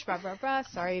trash, blah, blah, blah.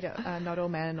 Sorry to not all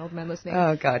men and old men listening.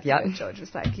 Oh, God, yeah. And George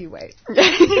was like, you wait.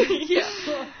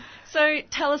 So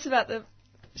tell us about the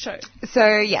show.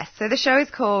 So the show is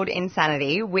called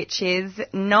Insanity, which is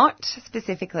not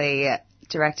specifically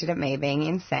directed at me being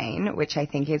insane, which I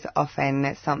think is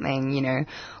often something,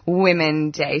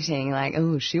 women dating, like,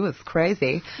 oh, she was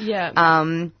crazy. Yeah.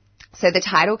 So the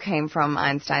title came from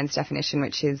Einstein's definition,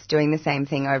 which is doing the same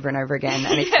thing over and over again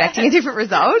and expecting a different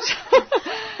result.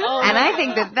 And I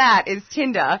think that is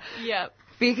Tinder. Yeah.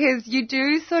 Because you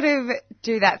do sort of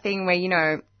do that thing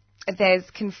where, there's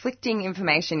conflicting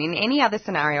information in any other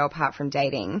scenario apart from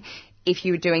dating. If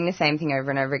you were doing the same thing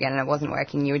over and over again and it wasn't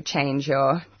working, you would change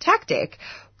your tactic.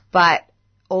 But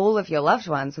all of your loved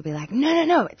ones will be like,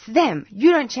 no, it's them.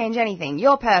 You don't change anything.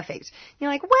 You're perfect. And you're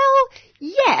like, well,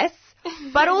 yes,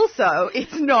 but also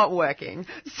it's not working.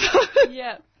 So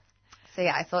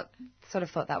I thought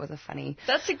that was a funny.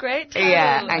 That's a great title.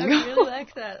 Yeah, I really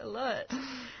like that a lot.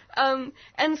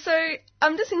 And so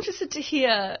I'm just interested to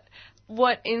hear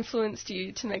what influenced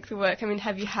you to make the work. I mean,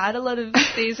 have you had a lot of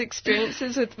these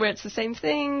experiences with where it's the same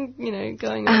thing,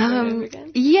 going over and over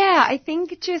again? Yeah, I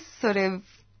think just sort of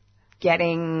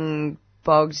getting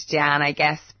bogged down, I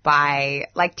guess, by,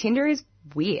 like, Tinder is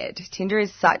weird. Tinder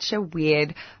is such a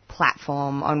weird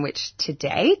platform on which to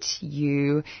date.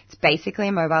 It's basically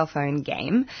a mobile phone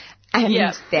game.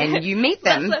 And then you meet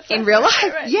them in real life.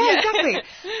 Right. Yeah, exactly.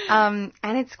 And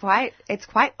it's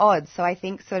quite odd. So I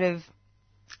think sort of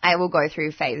I will go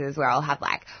through phases where I'll have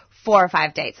like 4 or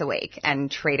 5 dates a week and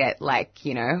treat it like,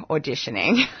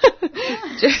 auditioning.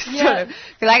 Just sort of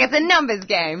feel like it's a numbers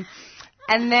game.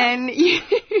 And then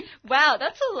wow,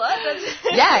 that's a lot.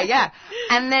 Yeah.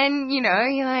 And then,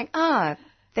 you're like,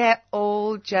 they're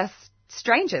all just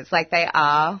strangers. Like, they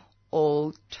are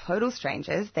all total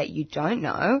strangers that you don't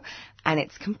know, and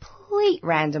it's complete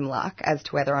random luck as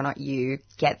to whether or not you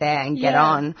get there and get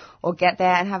on, or get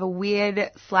there and have a weird,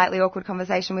 slightly awkward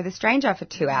conversation with a stranger for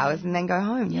 2 hours and then go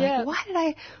home. You're like,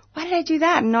 why did I do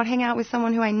that and not hang out with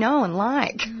someone who I know and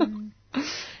like?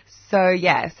 So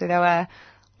there were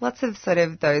lots of sort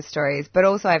of those stories, but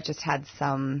also I've just had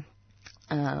some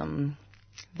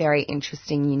very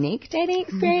interesting, unique dating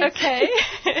experience. Okay.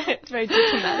 It's very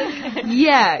diplomatic.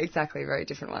 Yeah, exactly. Very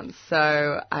different ones.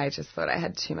 So I just thought I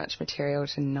had too much material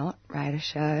to not write a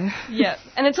show. Yeah.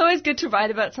 And it's always good to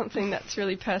write about something that's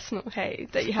really personal,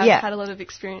 that you have had a lot of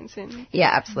experience in.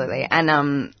 Yeah, absolutely.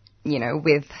 And,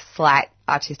 with slight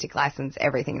artistic license,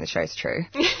 everything in the show is true.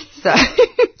 So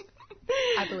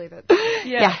I believe it.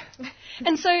 Yeah.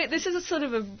 And so this is a sort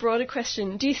of a broader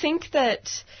question. Do you think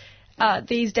that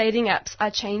these dating apps are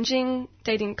changing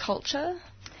dating culture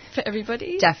for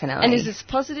everybody? Definitely. And is this a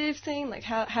positive thing? Like,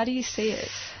 how do you see it?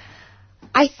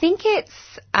 I think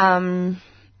it's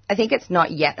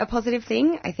not yet a positive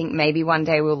thing. I think maybe one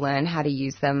day we'll learn how to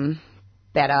use them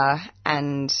better,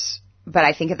 but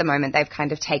I think at the moment they've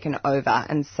kind of taken over,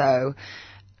 and so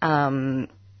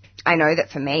I know that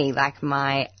for me, like,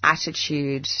 my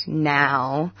attitude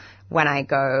now when I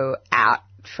go out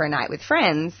for a night with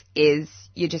friends is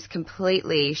you're just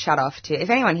completely shut off to, if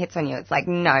anyone hits on you, it's like,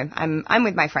 no, I'm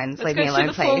with my friends, leave me alone,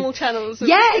 please. Formal channels.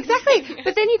 Yeah, exactly.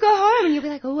 But then you go home and you'll be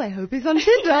like, oh, I hope he's on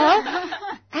Tinder.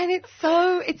 And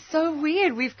it's so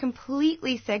weird. We've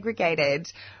completely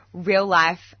segregated real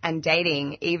life and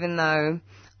dating, even though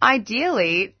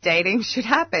ideally, dating should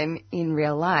happen in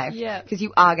real life. Yeah. Because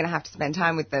you are going to have to spend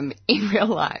time with them in real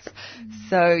life.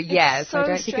 So, yeah, so I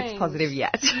don't think strange. it's positive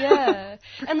yet. Yeah.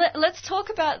 And let's talk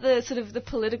about the sort of the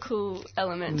political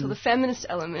element or the feminist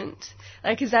element.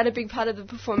 Like, is that a big part of the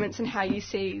performance and how you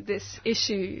see this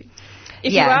issue?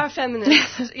 If you are a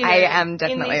feminist, you know, I am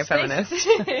definitely a feminist.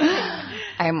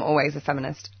 I am always a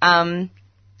feminist.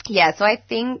 Yeah, so I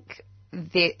think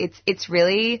that it's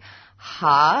really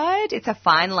hard. It's a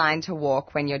fine line to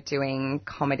walk when you're doing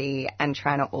comedy and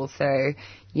trying to also,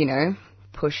 you know,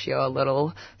 push your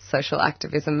little social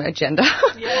activism agenda.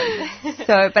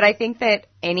 Yeah. But I think that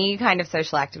any kind of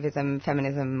social activism,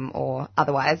 feminism or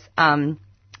otherwise, can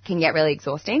get really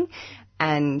exhausting,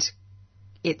 and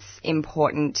it's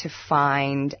important to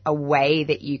find a way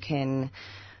that you can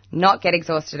not get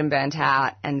exhausted and burnt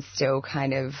out and still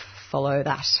kind of follow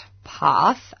that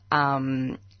path.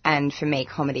 And for me,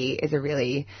 comedy is a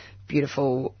really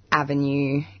beautiful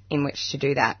avenue in which to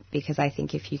do that, because I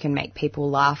think if you can make people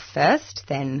laugh first,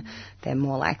 then they're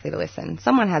more likely to listen.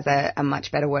 Someone has a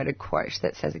much better worded quote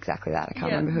that says exactly that. I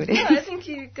can't remember who it is. Yeah, I think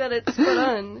you got it spot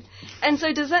on. And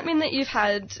so does that mean that you've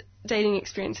had dating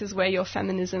experiences where your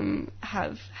feminism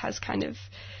has kind of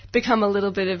become a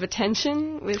little bit of a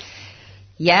tension with...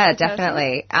 Yeah,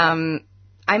 definitely.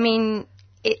 I mean,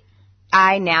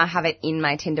 I now have it in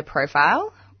my Tinder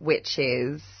profile, which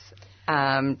is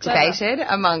debated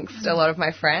amongst a lot of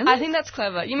my friends. I think that's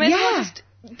clever. You may as well just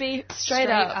be straight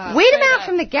up. Weed them out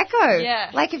from the get-go.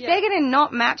 Yeah. Like, if they're going to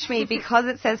not match me because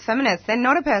it says feminist, they're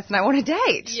not a person I want to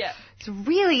date. Yeah. It's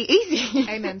really easy.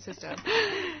 Amen, sister.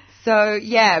 So,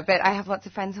 yeah, but I have lots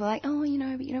of friends who are like, oh, you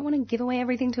know, but you don't want to give away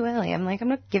everything too early. I'm like, I'm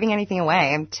not giving anything away.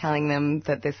 I'm telling them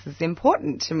that this is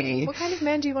important to me. What kind of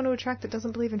man do you want to attract that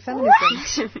doesn't believe in feminism?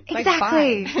 Right. Like,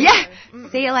 exactly. bye. Yeah.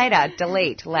 See you later.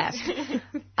 Delete. Left.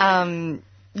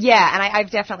 Yeah, and I've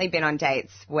definitely been on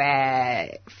dates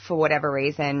where, for whatever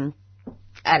reason,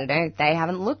 I don't know, they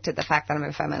haven't looked at the fact that I'm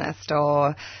a feminist,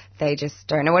 or they just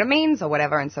don't know what it means or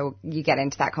whatever, and so you get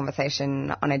into that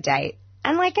conversation on a date.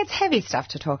 And, like, it's heavy stuff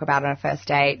to talk about on a first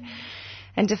date,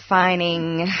 and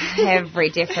defining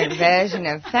every different version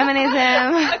of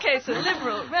feminism. Okay, so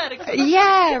liberal, radical.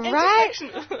 Yeah, right?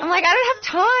 I'm like, I don't have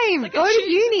time. Like go to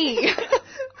uni.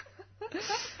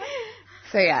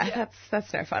 So, yeah,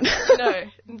 that's no fun. No,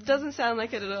 it doesn't sound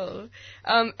like it at all.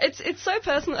 It's so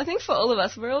personal. I think for all of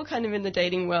us, we're all kind of in the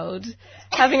dating world,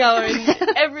 having our own,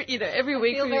 every week.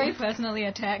 I feel very personally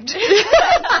attacked.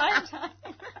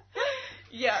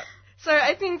 Yeah. So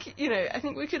I think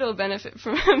we could all benefit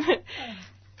from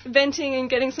venting and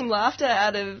getting some laughter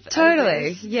out of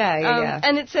Totally. Out of Yeah.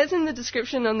 And it says in the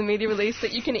description on the media release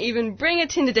that you can even bring a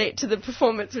Tinder date to the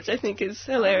performance, which I think is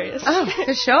hilarious. Oh,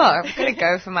 for sure. I've got to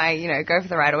go for go for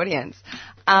the right audience.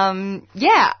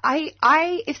 Yeah,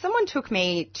 if someone took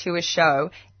me to a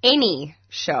show, any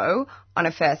show, on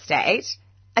a first date,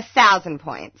 1,000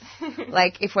 points.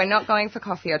 Like, if we're not going for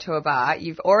coffee or to a bar,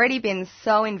 you've already been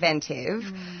so inventive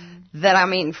that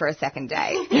I'm in for a second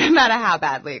date, no matter how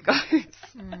badly it goes.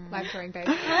 Live drawing, babe.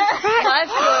 Live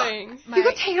drawing. You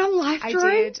got taken on live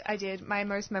drawing? I did. My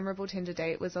most memorable Tinder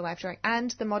date was a live drawing,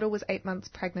 and the model was 8 months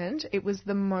pregnant. It was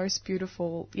the most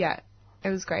beautiful, it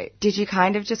was great. Did you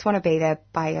kind of just want to be there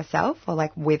by yourself, or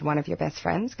like with one of your best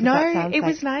friends? No, it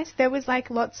was nice. There was like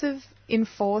lots of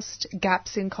enforced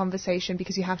gaps in conversation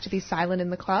because you have to be silent in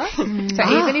the class. So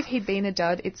even if he'd been a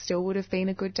dud, it still would have been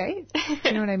a good date. Do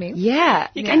you know what I mean? Yeah.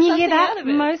 And you hear that?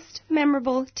 Most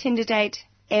memorable Tinder date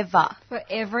ever. For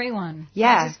everyone.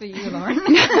 Yeah. Not just for you, Lauren.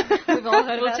 We've all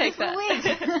heard We'll about take it for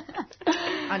that.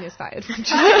 Anya's fired.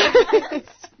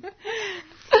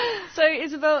 So,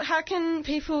 Isabel, how can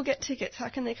people get tickets? How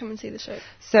can they come and see the show?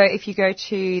 So if you go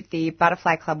to the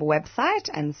Butterfly Club website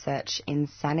and search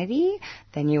Insanity,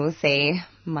 then you will see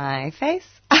my face,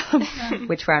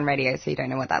 which we're on radio, so you don't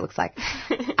know what that looks like.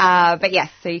 But yes,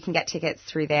 so you can get tickets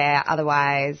through there.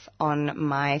 Otherwise, on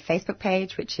my Facebook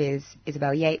page, which is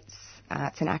Isabel Yates,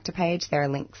 it's an actor page. There are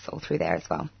links all through there as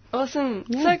well. Awesome.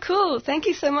 Yeah. So cool. Thank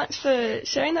you so much for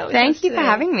sharing that with us. Thank you for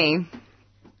having me.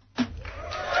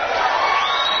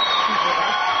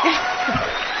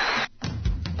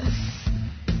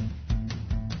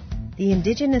 The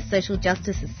Indigenous Social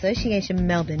Justice Association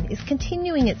Melbourne is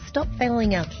continuing its Stop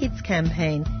Failing Our Kids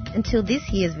campaign until this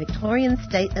year's Victorian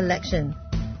state election.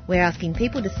 We're asking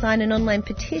people to sign an online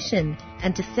petition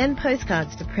and to send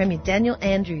postcards to Premier Daniel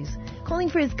Andrews, calling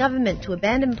for his government to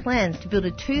abandon plans to build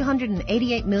a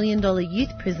 $288 million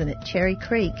youth prison at Cherry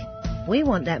Creek. We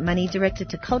want that money directed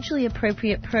to culturally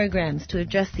appropriate programs to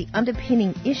address the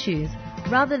underpinning issues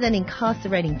rather than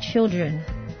incarcerating children.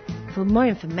 For more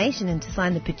information and to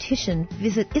sign the petition,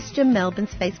 visit ISJA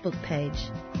Melbourne's Facebook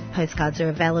page. Postcards are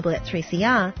available at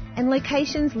 3CR and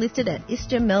locations listed at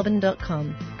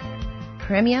isjamelbourne.com.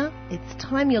 Premier, it's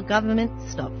time your government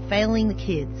stopped failing the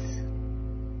kids.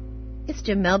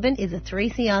 ISJA Melbourne is a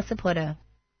 3CR supporter.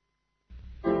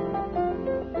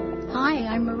 Hi,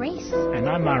 I'm Maurice. And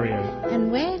I'm Mario.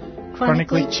 And we're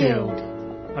Chronically Chilled,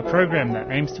 a program that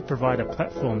aims to provide a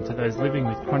platform to those living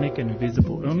with chronic and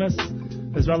invisible illness,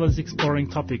 as well as exploring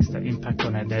topics that impact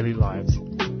on our daily lives.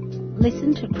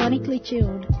 Listen to Chronically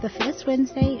Chilled the first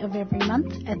Wednesday of every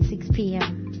month at 6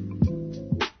 p.m.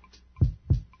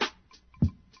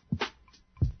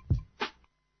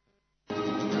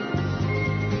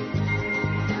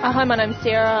 Hi, my name's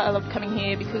Sarah. I love coming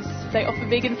here because they offer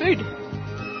vegan food.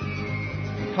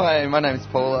 Hi, my name's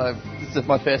Paula. This is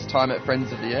my first time at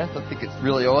Friends of the Earth. I think it's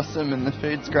really awesome and the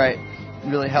food's great,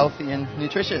 really healthy and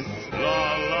nutritious.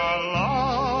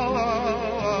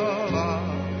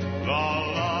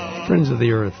 Friends of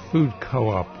the Earth Food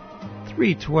Co-op,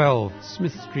 312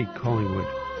 Smith Street, Collingwood.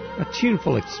 A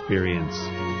tuneful experience.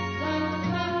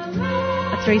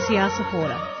 A 3CR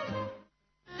supporter.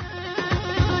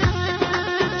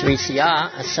 3CR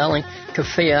are selling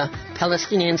kefir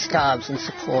Palestinian scarves in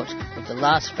support of the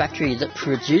last factory that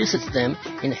produces them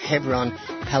in Hebron,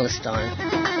 Palestine.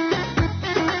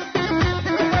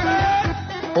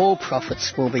 All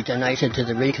profits will be donated to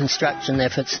the reconstruction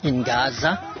efforts in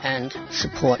Gaza and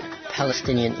support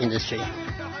Palestinian industry.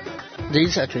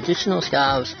 These are traditional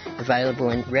scarves available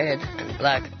in red and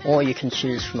black, or you can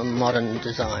choose from a modern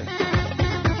design.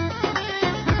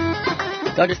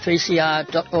 Go to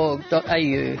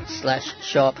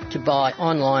 3cr.org.au/shop to buy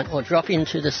online or drop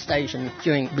into the station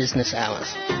during business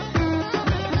hours.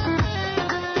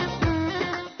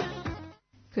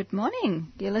 Good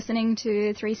morning. You're listening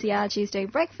to 3CR Tuesday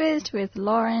Breakfast with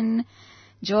Lauren,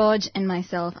 George and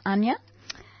myself, Anya.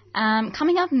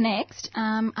 Coming up next,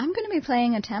 I'm going to be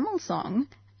playing a Tamil song,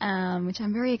 which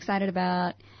I'm very excited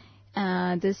about.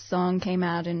 This song came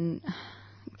out in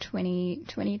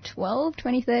 2012,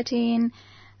 2013.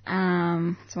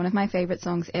 It's one of my favorite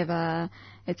songs ever.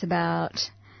 It's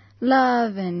about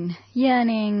love and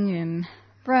yearning and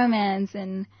romance,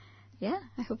 and yeah,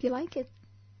 I hope you like it.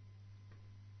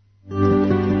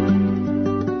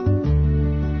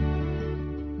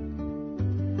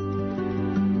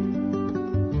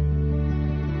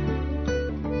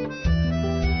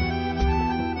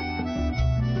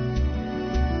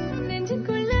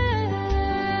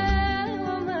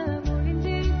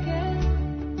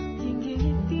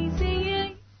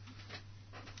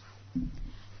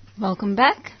 Welcome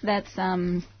back. That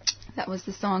was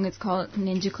the song. It's called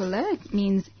Ninjakula. It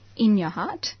means in your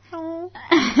heart. Oh.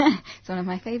 It's one of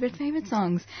my favorite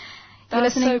songs. You're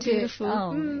listening so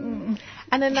beautiful. And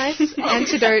a nice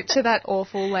antidote to that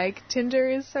awful, Tinder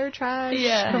is so trash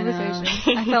conversation.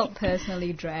 I felt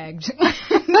personally dragged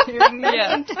during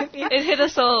the interview. It hit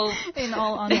us all. In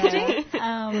all honesty.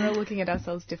 We're all looking at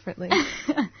ourselves differently.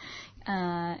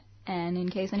 And in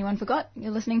case anyone forgot,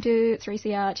 you're listening to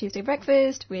 3CR Tuesday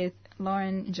Breakfast with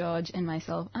Lauren, George, and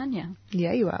myself, Anya.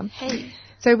 Yeah, you are. Hey.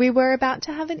 So we were about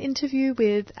to have an interview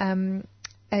with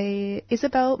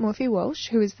Isabel Morphy-Walsh,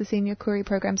 who is the Senior Koori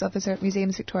Programs Officer at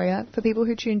Museums Victoria. For people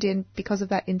who tuned in because of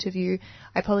that interview,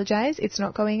 I apologise. It's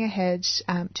not going ahead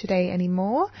today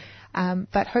anymore.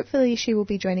 But hopefully she will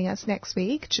be joining us next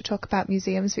week to talk about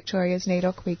Museums Victoria's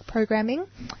NAIDOC Week programming,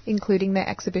 including their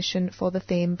exhibition for the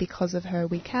theme Because of Her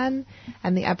We Can,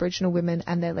 and the Aboriginal women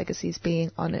and their legacies being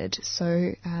honoured.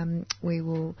 So we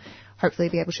will hopefully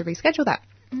be able to reschedule that.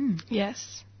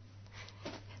 Yes.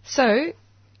 So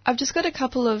I've just got a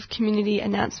couple of community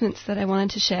announcements that I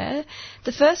wanted to share.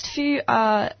 The first few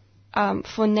are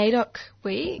for NAIDOC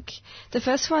Week. The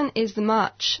first one is the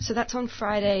march, so that's on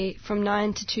Friday from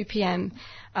 9 to 2 p.m.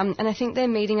 And I think they're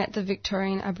meeting at the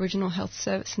Victorian Aboriginal Health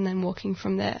Service and then walking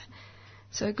from there.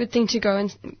 So a good thing to go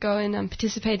and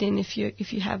participate in if you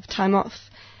have time off.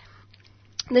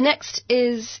 The next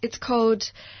it's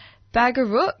called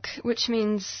Bagaruk, which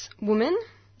means woman.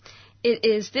 It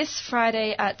is this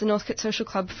Friday at the Northcote Social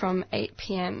Club from 8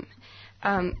 p.m.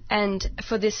 And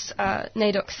for this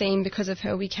NAIDOC theme, Because of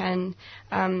Her We Can,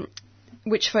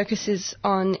 which focuses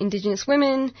on Indigenous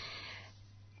women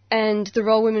and the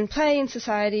role women play in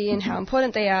society and how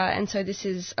important they are. And so this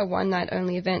is a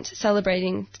one-night-only event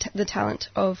celebrating the talent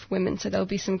of women. So there'll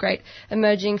be some great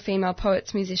emerging female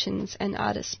poets, musicians and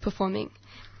artists performing.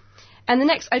 And the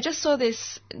next, I just saw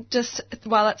this just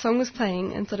while that song was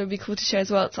playing and thought it would be cool to share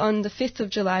as well. It's on the 5th of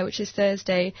July, which is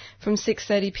Thursday, from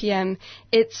 6:30 p.m.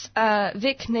 It's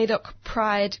Vic NAIDOC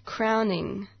Pride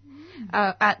crowning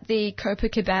at the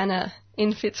Copacabana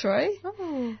in Fitzroy.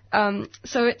 Oh.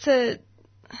 So it's a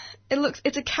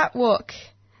catwalk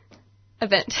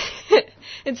event.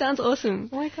 It sounds awesome.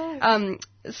 Oh my god.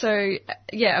 So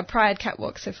yeah, a pride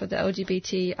catwalk. So for the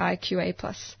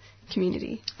LGBTIQA+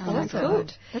 community. Oh, that's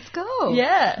good. Let's go.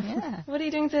 Yeah. What are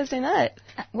you doing Thursday night?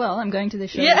 Well, I'm going to the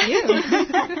show with you.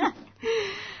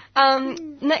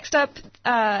 Next up,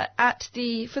 at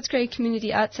the Footscray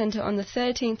Community Arts Centre on the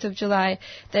 13th of July,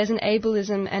 there's an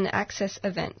ableism and access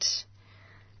event.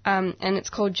 And it's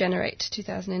called Generate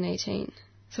 2018.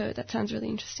 So that sounds really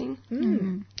interesting.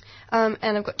 Mm.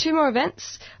 And I've got 2 more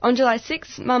events. On July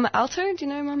 6th, Mama Alto. Do you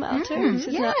know Mama Alto?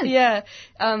 Yes.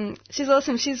 She's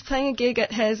awesome. She's playing a gig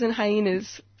at Hares and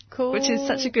Hyenas. Cool. Which is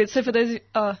such a good... So for those... is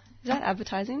that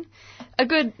advertising? A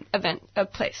good event, a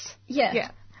place. Yeah.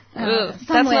 That's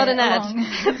not an ad.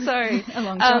 Sorry.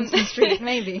 Along Johnson Street,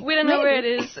 maybe. We don't know where it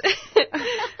is.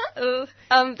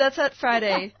 That's at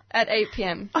Friday at 8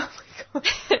 p.m. Oh my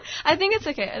god. I think it's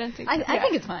okay. I don't think... I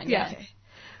think it's fine. Yeah. Okay.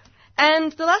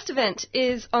 And the last event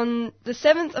is on the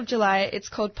 7th of July. It's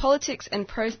called Politics and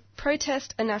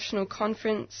Protest, a National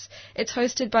Conference. It's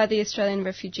hosted by the Australian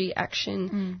Refugee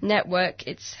Action Network.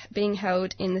 It's being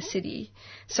held in the city.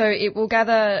 So it will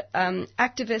gather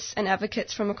activists and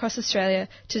advocates from across Australia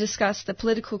to discuss the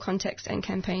political context and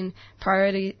campaign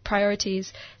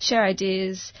priorities, share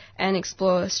ideas, and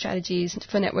explore strategies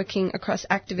for networking across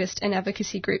activist and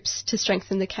advocacy groups to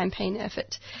strengthen the campaign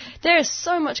effort. There is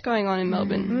so much going on in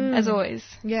Melbourne, as always.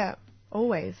 Yeah,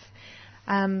 always.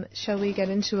 Shall we get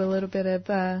into a little bit of...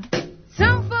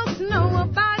 Some folks know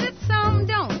about it, some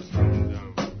don't.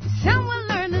 Some will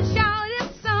learn to shout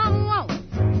it, some won't.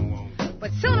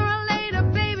 But sooner or later,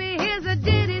 baby, here's a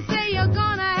ditty. Say you're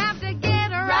gonna have to get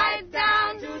right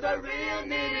down to the real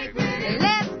nitty-gritty.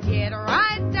 Let's get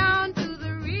right down to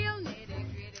the real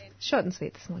nitty-gritty. Short and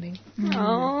sweet this morning.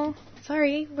 Oh,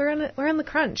 sorry, we're on the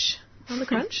crunch. On the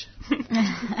crunch?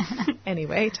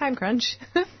 Anyway, time crunch.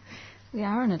 We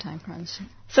are on a time crunch.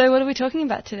 So what are we talking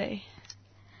about today?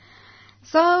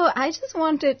 So I just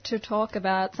wanted to talk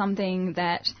about something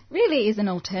that really isn't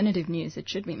alternative news. It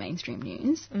should be mainstream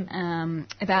news.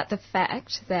 About the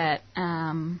fact that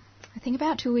I think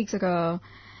about 2 weeks ago,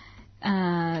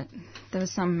 there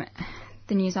was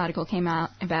the news article came out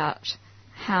about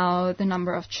how the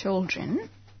number of children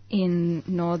in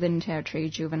Northern Territory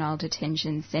juvenile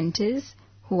detention centres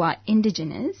who are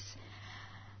Indigenous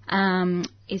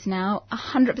is now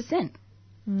 100%.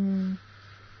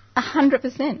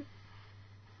 100%.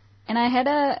 And I had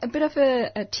a bit of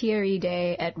a teary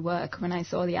day at work when I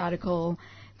saw the article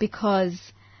because,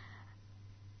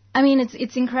 I mean,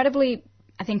 it's incredibly,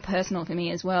 I think, personal for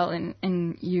me as well,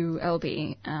 and you,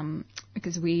 LB,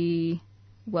 because we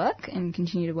work and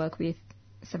continue to work with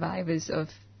survivors of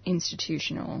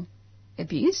institutional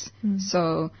abuse.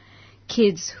 So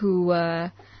kids who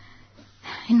were,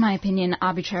 in my opinion,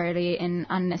 arbitrarily and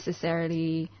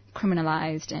unnecessarily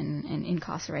criminalized and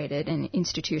incarcerated and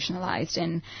institutionalized.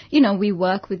 And, you know, we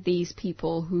work with these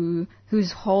people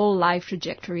whose whole life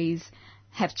trajectories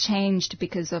have changed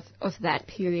because of that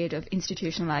period of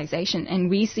institutionalization. And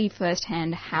we see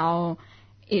firsthand how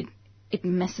it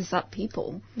messes up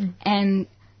people. And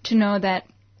to know that,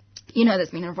 you know, there's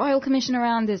been a Royal Commission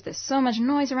around this, there's so much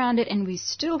noise around it, and we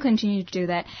still continue to do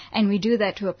that. And we do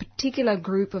that to a particular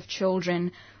group of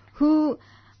children who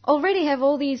already have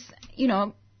all these, you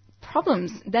know,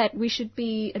 problems that we should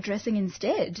be addressing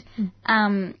instead.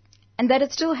 And that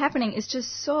it's still happening is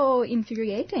just so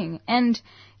infuriating. And,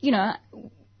 you know,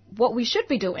 what we should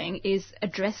be doing is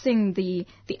addressing the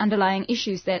underlying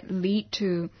issues that lead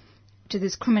to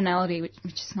this criminality, which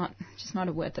is not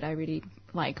a word that I really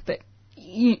like, but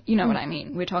you know what I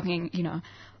mean. We're talking, you know,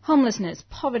 homelessness,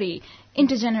 poverty,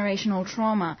 intergenerational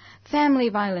trauma, family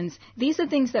violence. These are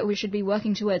things that we should be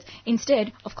working towards.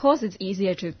 Instead, of course, it's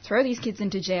easier to throw these kids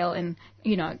into jail and,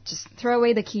 you know, just throw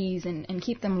away the keys and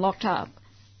keep them locked up.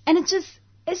 And it's just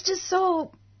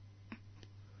so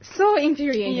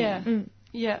infuriating.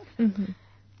 Yeah.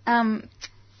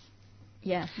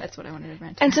 Yeah, that's what I wanted to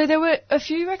rant. And so there were a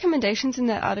few recommendations in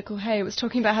that article. Hey, it was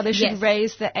talking about how they should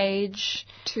raise the age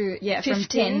to 15? From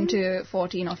 10 to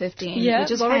 14 or 15,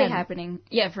 which is already happening.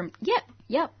 Yep.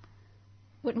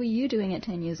 What were you doing at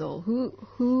 10 years old?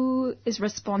 Who is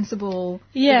responsible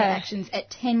for their actions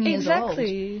at 10 years old?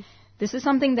 Exactly. This is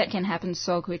something that can happen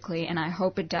so quickly, and I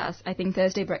hope it does. I think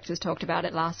Thursday Breakfast talked about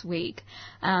it last week.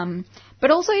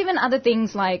 But also even other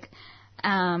things like,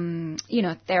 you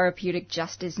know, therapeutic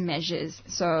justice measures,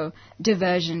 so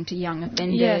diversion to young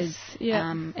offenders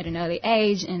at an early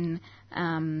age, and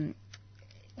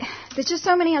there's just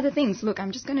so many other things. Look,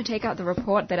 I'm just going to take out the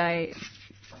report that I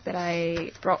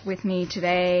brought with me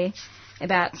today.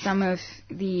 about some of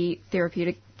the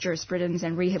therapeutic jurisprudence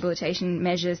and rehabilitation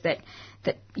measures that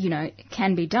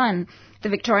can be done, the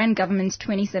Victorian government's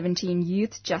 2017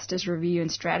 Youth Justice Review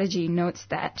and Strategy notes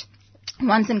that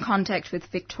once in contact with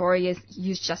Victoria's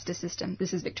youth justice system,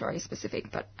 this is Victoria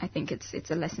specific, but I think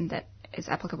it's a lesson that is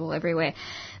applicable everywhere,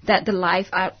 that the life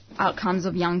outcomes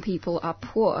of young people are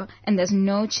poor and there's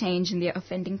no change in their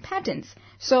offending patterns.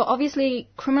 So obviously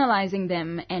criminalising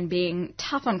them and being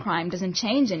tough on crime doesn't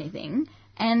change anything.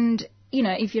 And,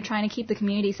 if you're trying to keep the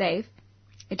community safe,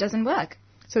 it doesn't work.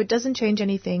 So it doesn't change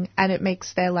anything and it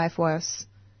makes their life worse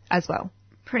as well.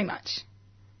 Pretty much.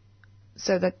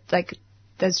 So that,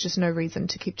 there's just no reason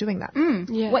to keep doing that.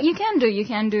 What you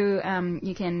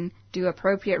can do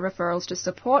appropriate referrals to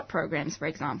support programs, for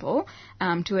example,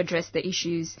 to address the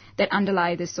issues that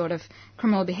underlie this sort of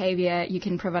criminal behaviour. You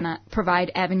can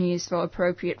provide avenues for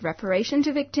appropriate reparation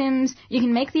to victims. You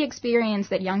can make the experience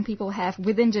that young people have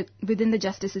within the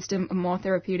justice system a more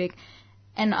therapeutic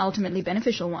and ultimately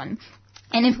beneficial one.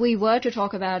 And if we were to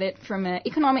talk about it from an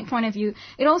economic point of view,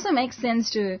 it also makes sense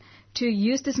to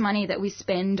use this money that we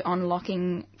spend on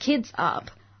locking kids up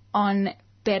on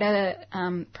better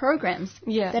programs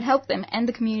that help them and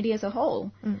the community as a whole.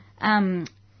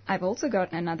 I've also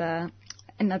got another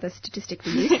statistic for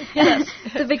you.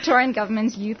 The Victorian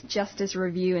government's Youth Justice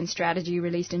Review and Strategy,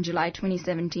 released in July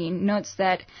 2017, notes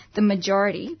that the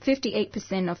majority,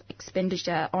 58% of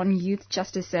expenditure on youth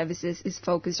justice services is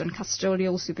focused on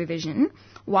custodial supervision,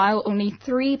 while only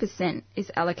 3%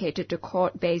 is allocated to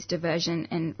court-based diversion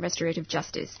and restorative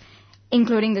justice,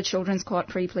 including the Children's Court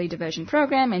Pre-Plea Diversion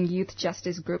Program and Youth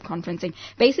Justice Group Conferencing.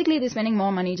 Basically, they're spending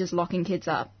more money just locking kids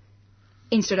up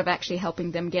instead of actually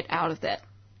helping them get out of that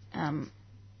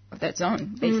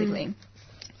zone, basically.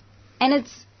 And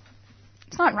it's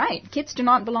not right. Kids do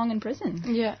not belong in prison.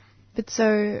 Yeah. But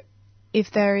so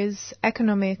if there is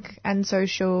economic and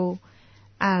social,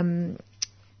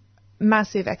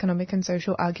 massive economic and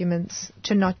social arguments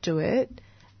to not do it,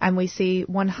 and we see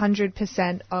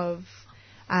 100% of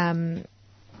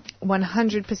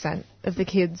the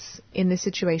kids in this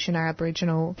situation are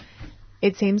Aboriginal,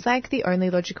 it seems like the only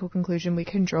logical conclusion we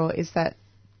can draw is that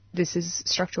this is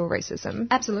structural racism.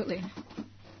 Absolutely.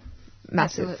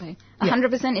 Massive. Absolutely.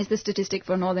 100% is the statistic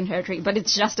for Northern Territory, but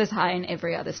it's just as high in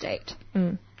every other state.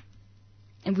 And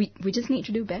we just need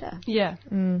to do better. Yeah.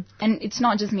 And it's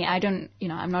not just me. I'm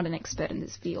not an expert in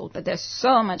this field, but there's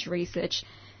so much research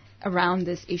around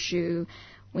this issue.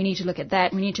 We need to look at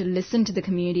that. We need to listen to the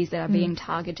communities that are being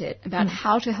targeted about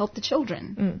how to help the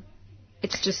children.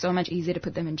 It's just so much easier to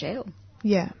put them in jail.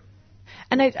 Yeah.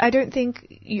 And I don't think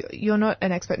you're not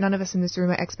an expert. None of us in this room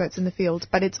are experts in the field,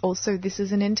 but it's also, this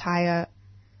is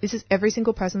every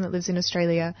single person that lives in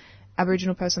Australia,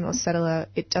 Aboriginal person or settler,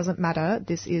 it doesn't matter.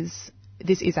 This is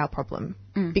our problem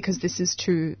because this is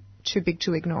too big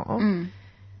to ignore.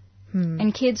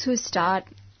 And kids who start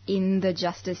in the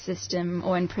justice system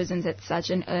or in prisons at such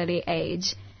an early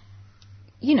age,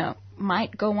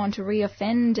 might go on to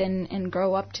reoffend and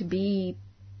grow up to be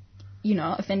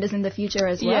offenders in the future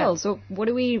as well. So what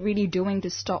are we really doing to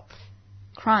stop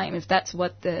crime if that's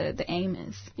what the aim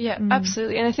is? Yeah,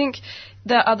 absolutely. And I think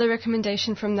the other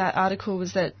recommendation from that article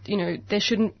was that,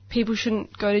 people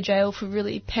shouldn't go to jail for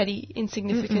really petty,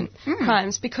 insignificant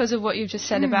crimes because of what you've just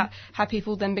said about how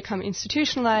people then become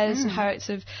institutionalized and how it's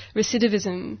of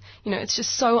recidivism. It's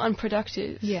just so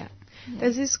unproductive. Yeah.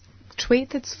 There's this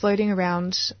tweet that's floating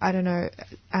around, I don't know,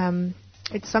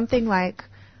 it's something like,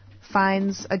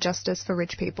 fines are justice for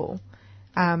rich people.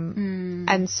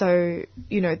 And so,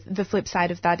 the flip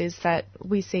side of that is that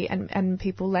we see, and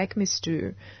people like Miss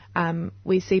Stu,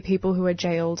 we see people who are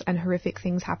jailed and horrific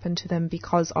things happen to them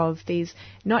because of these,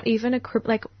 not even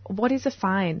what is a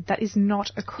fine? That is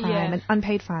not a crime, an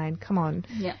unpaid fine. Come on.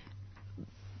 Yeah.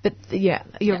 But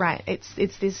you're right.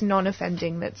 It's this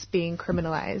non-offending that's being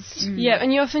criminalised. Yeah,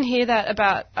 and you often hear that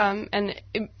about,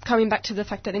 coming back to the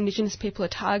fact that Indigenous people are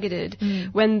targeted,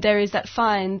 when there is that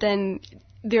fine, then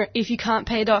if you can't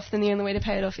pay it off, then the only way to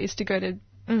pay it off is to go to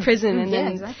prison. And then,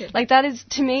 exactly. that is,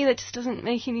 to me, that just doesn't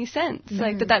make any sense.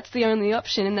 That's the only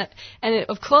option,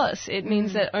 of course, it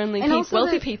means that only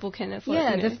wealthy people can afford it.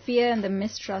 Yeah, the fear and the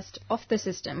mistrust of the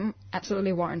system,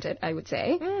 absolutely warranted, I would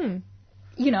say.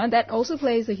 That also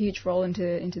plays a huge role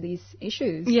into these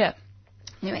issues. Yeah.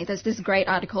 Anyway, there's this great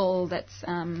article that's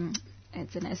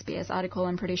it's an SBS article,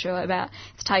 I'm pretty sure,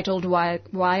 it's titled Why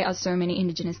Are So Many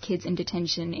Indigenous Kids in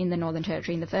Detention in the Northern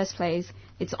Territory in the First Place.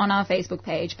 It's on our Facebook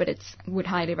page, but would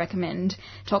highly recommend.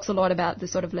 Talks a lot about the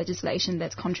sort of legislation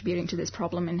that's contributing to this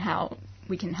problem and how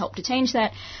we can help to change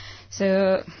that.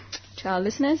 So, to our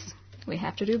listeners, we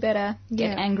have to do better.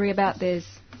 Get angry about this.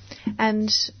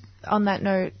 And on that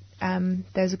note,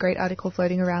 there's a great article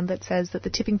floating around that says that the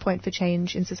tipping point for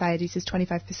change in societies is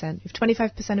 25%. If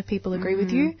 25% of people agree with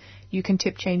you, you can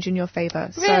tip change in your favour.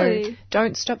 Really? So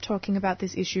don't stop talking about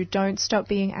this issue. Don't stop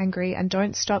being angry, and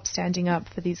don't stop standing up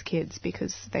for these kids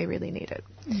because they really need it.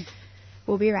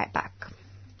 We'll be right back.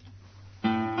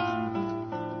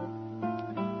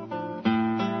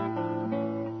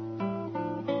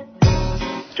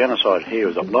 Genocide here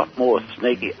is a lot more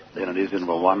sneaky than it is in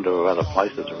Rwanda or other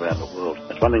places around the world.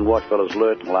 It's one thing white fellas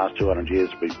learnt in the last 200 years,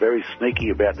 to be very sneaky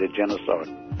about their genocide.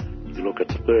 You look at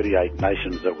the 38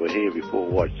 nations that were here before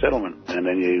white settlement, and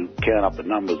then you count up the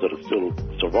numbers that are still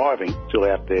surviving, still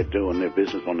out there doing their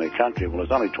business on their country. Well,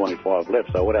 there's only 25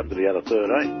 left, so what happened to the other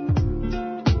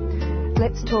 13?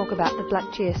 Let's talk about the Black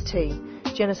GST.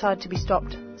 Genocide to be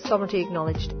stopped, sovereignty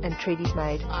acknowledged and treaties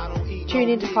made. Tune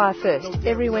in to Fire First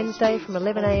every Wednesday from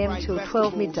 11am till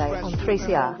 12 midday on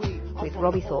 3CR with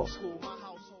Robbie Thorpe.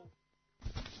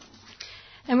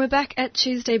 And we're back at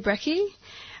Tuesday Brekkie.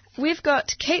 We've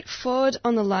got Kate Ford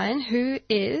on the line, who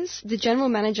is the General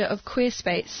Manager of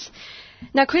Queerspace.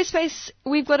 Now, Queerspace,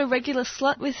 we've got a regular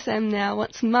slot with them now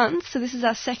once a month, so this is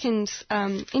our second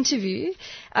interview.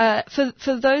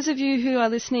 For those of you who are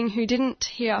listening who didn't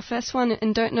hear our first one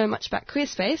and don't know much about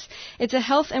Queerspace, it's a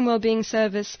health and wellbeing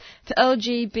service for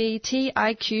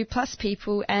LGBTIQ plus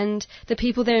people and the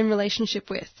people they're in relationship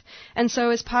with. And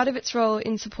so as part of its role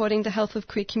in supporting the health of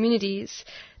queer communities,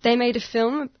 they made a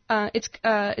film.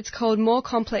 It's called More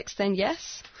Complex Than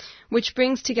Yes, which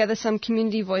brings together some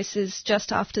community voices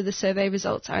just after the survey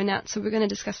results are announced. So we're going to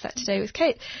discuss that today with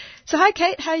Kate. So hi,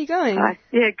 Kate. How are you going? Hi.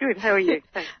 Yeah, good. How are you?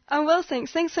 Thanks. I'm well,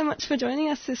 thanks. Thanks so much for joining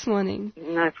us this morning.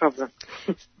 No problem.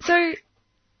 So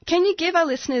can you give our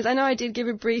listeners, I know I did give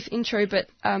a brief intro, but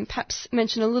perhaps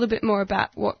mention a little bit more about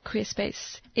what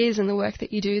Queerspace is and the work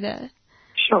that you do there?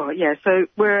 Sure, yeah. So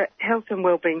we're a health and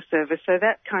wellbeing service, so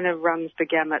that kind of runs the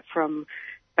gamut from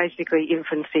basically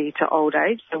infancy to old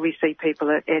age. So we see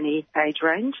people at any age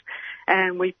range,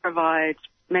 and we provide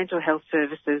mental health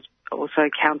services, also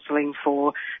counselling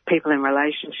for people in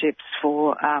relationships,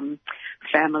 for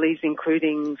families,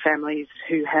 including families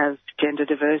who have gender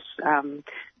diverse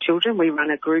children. We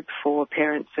run a group for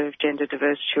parents of gender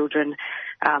diverse children,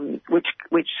 which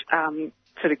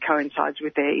sort of coincides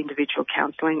with their individual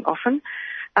counselling often.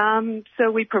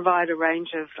 So we provide a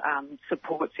range of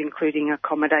supports, including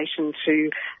accommodation to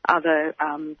other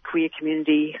queer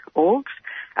community orgs,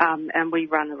 and we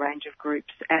run a range of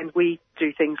groups, and we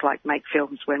do things like make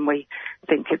films when we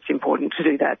think it's important to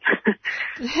do that.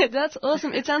 That's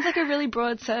awesome. It sounds like a really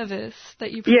broad service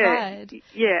that you provide.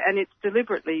 Yeah, and it's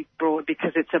deliberately broad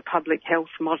because it's a public health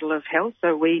model of health,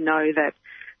 so we know that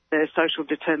the social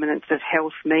determinants of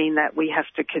health mean that we have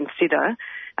to consider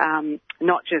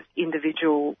not just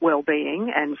individual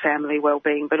well-being and family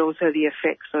well-being, but also the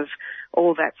effects of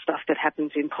all that stuff that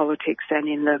happens in politics and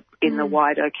in the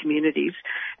wider communities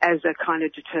as a kind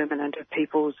of determinant of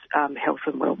people's health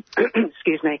and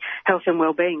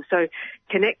well-being. So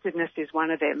connectedness is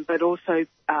one of them, but also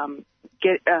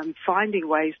finding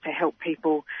ways to help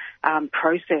people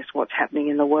process what's happening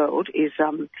in the world is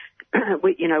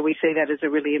we see that as a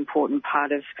really important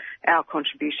part of our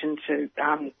contribution to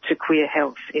queer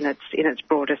health in its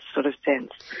broadest sort of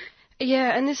sense.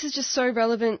 Yeah, and this is just so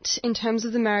relevant in terms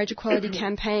of the marriage equality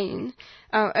campaign.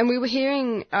 And we were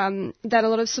hearing that a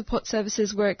lot of support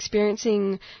services were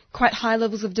experiencing quite high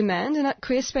levels of demand, and at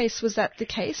Queerspace, was that the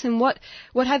case? And what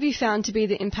have you found to be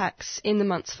the impacts in the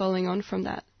months following on from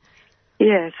that?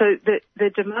 Yeah, so the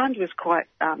demand was quite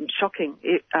shocking,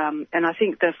 and I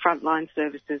think the frontline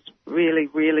services really,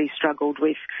 really struggled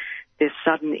with this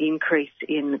sudden increase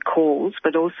in calls,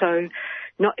 but also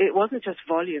it wasn't just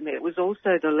volume, it was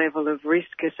also the level of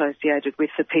risk associated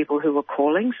with the people who were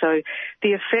calling. So the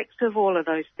effects of all of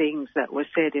those things that were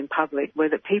said in public were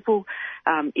that people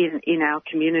in our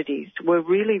communities were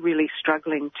really, really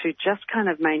struggling to just kind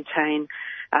of maintain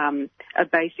a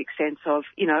basic sense of,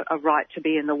 a right to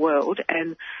be in the world.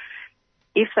 And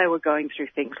if they were going through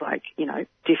things like,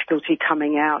 difficulty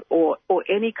coming out or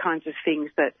any kinds of things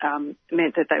that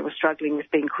meant that they were struggling with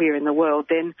being queer in the world,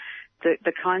 then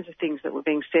the kinds of things that were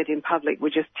being said in public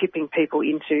were just tipping people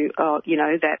into,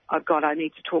 that, oh God, I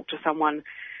need to talk to someone.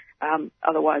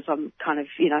 Otherwise I'm kind of,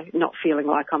 not feeling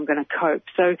like I'm going to cope.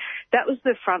 So that was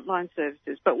the frontline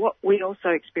services. But what we also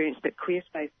experienced at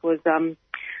Queerspace was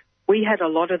we had a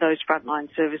lot of those frontline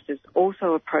services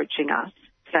also approaching us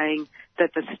saying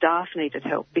that the staff needed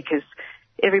help because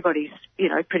everybody's,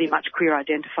 pretty much queer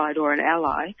identified or an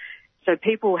ally. So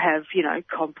people have,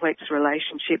 complex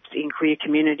relationships in queer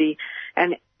community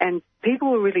and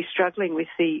people were really struggling with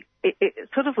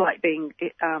it's sort of like being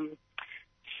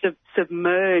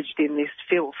submerged in this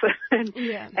filth.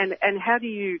 And how do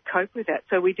you cope with that?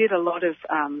 So we did a lot of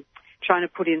trying to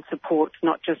put in supports,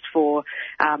 not just for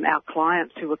our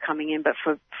clients who were coming in, but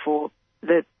for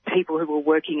the people who were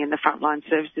working in the frontline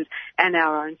services and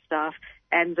our own staff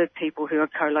and the people who are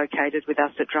co-located with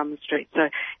us at Drummond Street. So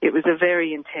it was a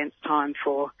very intense time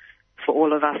for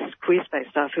all of us queer space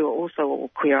staff who are also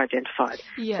all queer identified.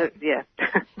 Yeah. So, yeah.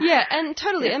 Yeah, and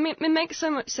totally. I mean, it makes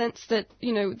so much sense that,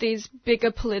 you know, these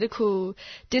bigger political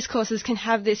discourses can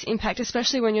have this impact,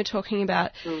 especially when you're talking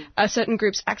about a certain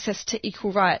group's access to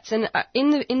equal rights. And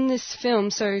in this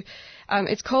film, so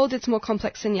it's called It's More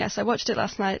Complex Than Yes. I watched it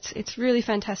last night. It's really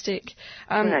fantastic.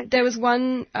 There was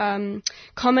one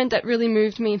comment that really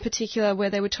moved me in particular where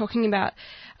they were talking about,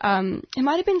 it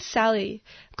might have been Sally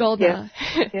Goldner,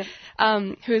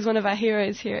 who is one of our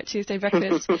heroes here at Tuesday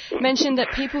Breakfast, mentioned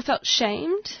that people felt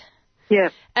shamed. Yeah.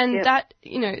 And that,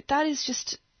 you know, that is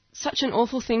just such an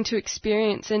awful thing to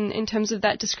experience in terms of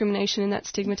that discrimination and that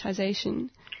stigmatization.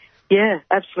 Yeah,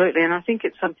 absolutely. And I think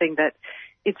it's something that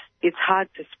it's hard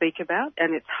to speak about,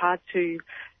 and it's hard to,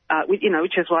 you know,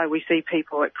 which is why we see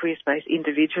people at Queerspace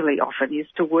individually often, is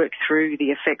to work through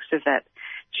the effects of that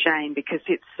shame, because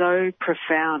it's so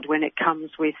profound when it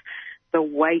comes with the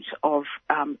weight of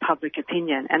public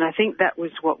opinion. And I think that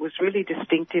was what was really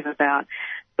distinctive about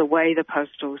the way the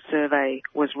postal survey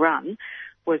was run,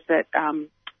 was that,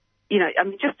 you know, I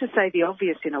mean, just to say the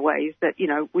obvious in a way is that, you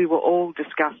know, we were all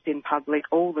discussed in public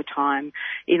all the time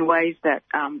in ways that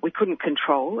we couldn't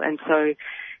control. And so,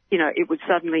 you know, it would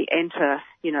suddenly enter,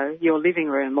 you know, your living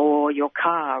room or your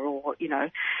car, or, you know,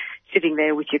 sitting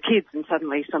there with your kids, and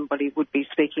suddenly somebody would be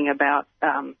speaking about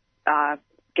are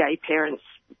gay parents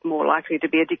more likely to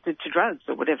be addicted to drugs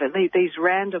or whatever. These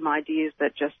random ideas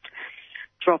that just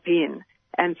drop in.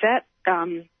 And that,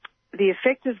 the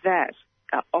effect of that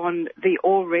on the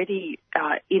already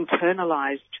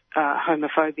internalized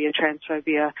homophobia,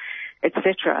 transphobia,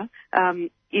 etc.,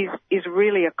 is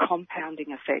really a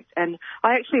compounding effect. And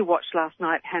I actually watched last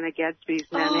night Hannah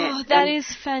Gadsby's Nanette. Oh, that is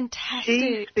fantastic.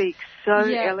 She speaks so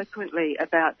eloquently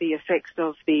about the effects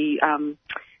of the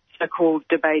so-called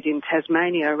debate in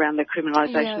Tasmania around the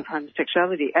criminalisation of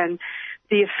homosexuality and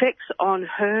the effects on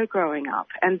her growing up.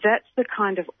 And that's the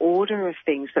kind of order of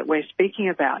things that we're speaking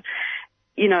about.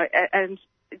 You know, and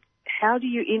how do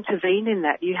you intervene in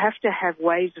that? You have to have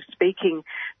ways of speaking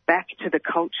back to the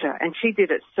culture, and she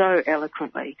did it so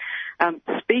eloquently,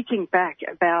 speaking back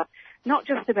about not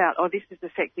just about, oh, this is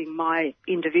affecting my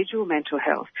individual mental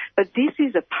health, but this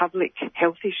is a public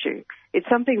health issue. It's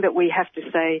something that we have to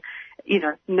say, you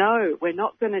know, no, we're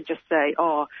not going to just say,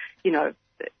 oh, you know,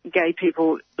 gay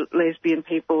people, lesbian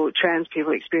people, trans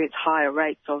people experience higher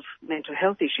rates of mental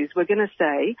health issues. We're going to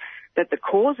say that the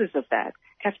causes of that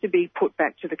have to be put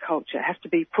back to the culture, have to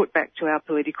be put back to our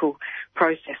political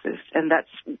processes. And that's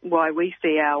why we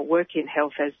see our work in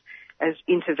health as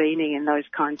intervening in those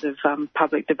kinds of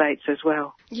public debates as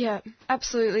well. Yeah,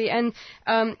 absolutely. And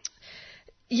that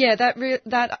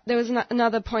there was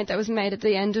another point that was made at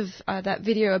the end of that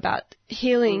video about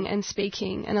healing and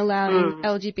speaking and allowing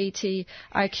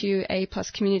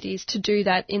LGBTIQA+ communities to do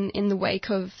that in the wake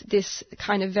of this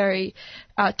kind of very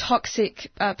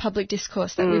toxic public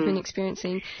discourse that we've been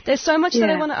experiencing. There's so much that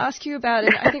I want to ask you about,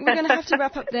 and I think we're going to have to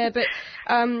wrap up there, but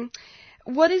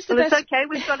what is the best... It's okay,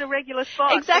 we've got a regular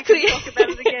spot. Exactly. We can talk about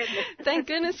it again. Thank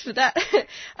goodness for that.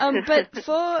 But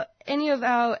for any of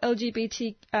our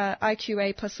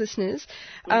LGBTIQA+ listeners,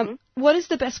 what is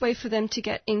the best way for them to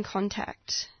get in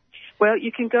contact? Well,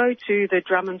 you can go to the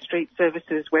Drummond Street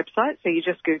Services website. So you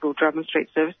just Google Drummond Street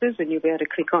Services and you'll be able to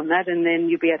click on that, and then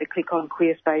you'll be able to click on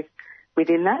Queerspace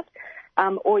within that.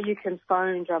 Or you can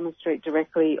phone Drummond Street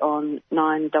directly on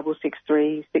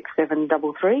 9663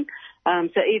 6733.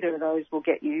 So either of those will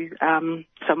get you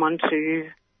someone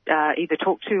to either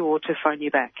talk to or to phone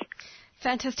you back.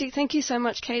 Fantastic. Thank you so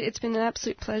much, Kate. It's been an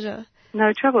absolute pleasure.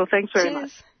 No trouble. Thanks very Cheers.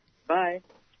 much. Bye.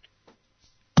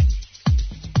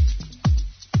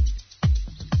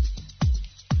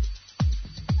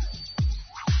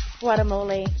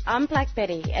 Guatemala. I'm Black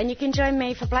Betty, and you can join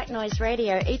me for Black Noise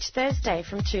Radio each Thursday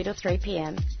from 2 to 3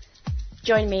 p.m.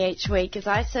 Join me each week as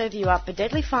I serve you up a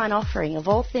deadly fine offering of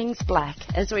all things black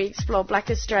as we explore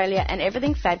Black Australia and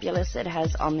everything fabulous it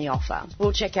has on the offer.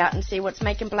 We'll check out and see what's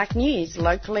making black news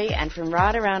locally and from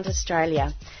right around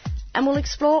Australia. And we'll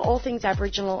explore all things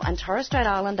Aboriginal and Torres Strait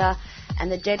Islander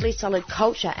and the deadly solid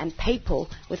culture and people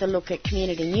with a look at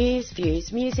community news,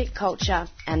 views, music, culture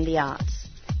and the arts.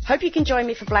 Hope you can join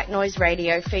me for Black Noise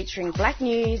Radio, featuring black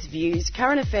news, views,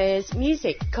 current affairs,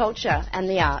 music, culture and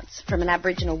the arts from an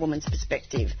Aboriginal woman's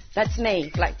perspective. That's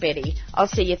me, Black Betty. I'll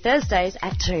see you Thursdays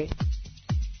at 2.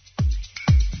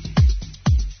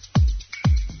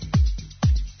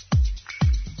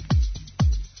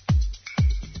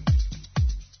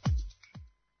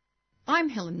 I'm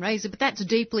Helen Razor, but that's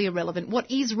deeply irrelevant. What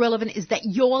is relevant is that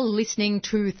you're listening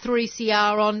to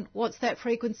 3CR on, what's that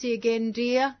frequency again,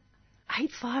 dear?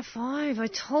 855. I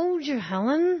told you,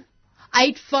 Helen.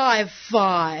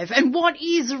 855. And what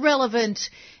is relevant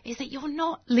is that you're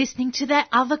not listening to that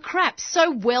other crap.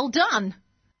 So well done.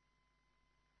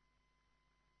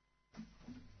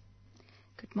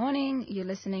 Good morning. You're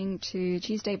listening to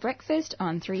Tuesday Breakfast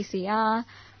on 3CR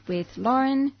with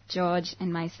Lauren, George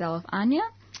and myself, Anya.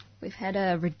 We've had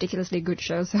a ridiculously good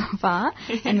show so far,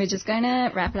 and we're just going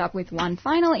to wrap it up with one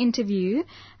final interview.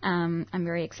 I'm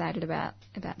very excited about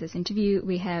this interview.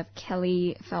 We have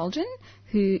Kelly Felgen,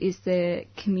 who is the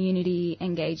Community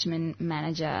Engagement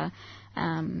Manager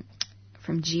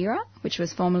from GERA, which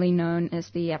was formerly known as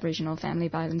the Aboriginal Family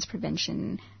Violence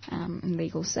Prevention and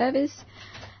Legal Service.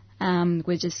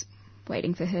 We're just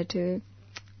waiting for her to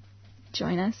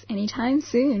join us anytime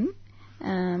soon.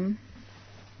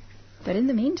 But in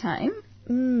the meantime...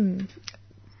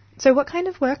 So what kind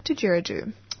of work do GERA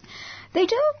do? They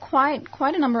do quite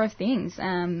a number of things.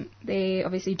 They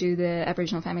obviously do the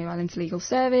Aboriginal Family Violence Legal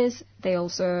Service. They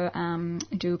also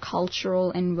do cultural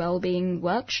and wellbeing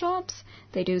workshops.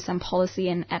 They do some policy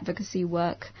and advocacy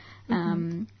work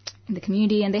in the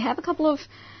community. And they have a couple of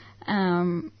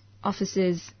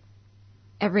offices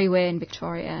everywhere in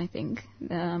Victoria, I think.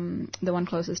 The one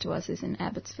closest to us is in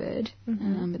Abbotsford,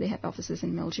 but they have offices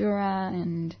in Mildura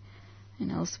and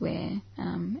elsewhere.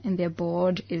 And their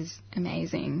board is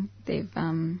amazing. They've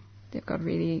got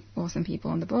really awesome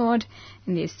people on the board,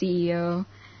 and their CEO,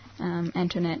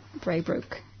 Antoinette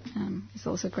Braybrook, is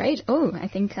also great. Oh, I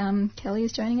think Kelly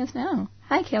is joining us now.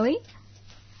 Hi, Kelly.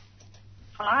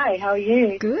 Hi, how are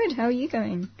you? Good. How are you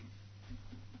going?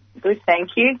 Good,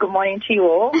 thank you. Good morning to you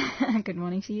all. Good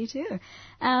morning to you too.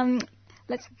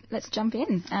 Let's jump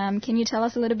in. Can you tell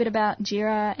us a little bit about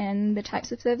GERA and the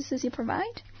types of services you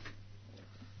provide?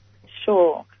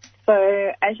 Sure. So,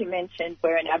 as you mentioned,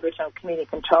 we're an Aboriginal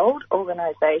community-controlled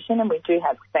organisation, and we do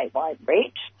have statewide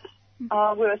reach. We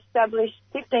were established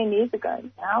 15 years ago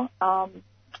now,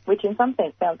 which in some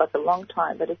sense sounds like a long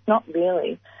time, but it's not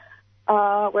really.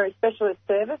 We're a specialist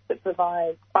service that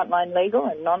provides frontline legal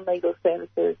and non-legal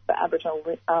services for Aboriginal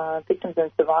victims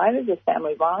and survivors of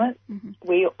family violence.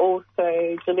 We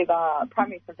also deliver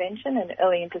primary prevention and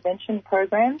early intervention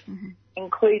programs,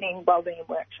 including wellbeing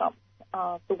workshops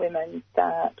for women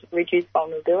that reduce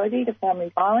vulnerability to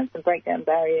family violence and break down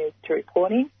barriers to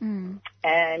reporting.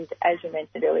 And as you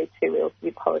mentioned earlier too, we also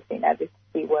do policy and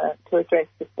advocacy work to address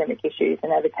systemic issues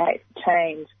and advocate for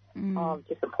change.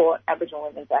 To support Aboriginal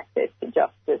women's access to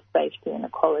justice, safety and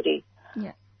equality.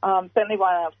 Yeah. Certainly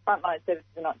while our frontline services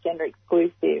are not gender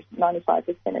exclusive,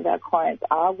 95% of our clients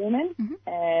are women,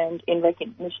 and in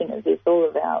recognition of this, all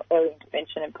of our early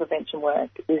intervention and prevention work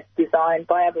is designed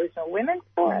by Aboriginal women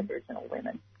for Aboriginal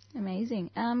women. Amazing.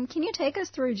 Can you take us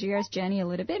through GERA's journey a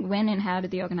little bit? When and how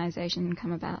did the organisation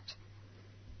come about?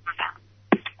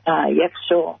 Yep,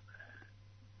 sure.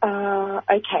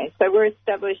 Okay, so we're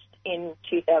established in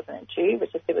 2002,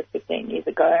 which I said was 15 years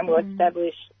ago, and we were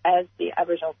established as the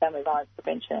Aboriginal Family Violence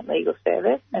Prevention and Legal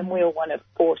Service, and we were one of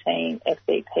 14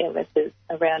 FVPLSs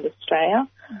around Australia.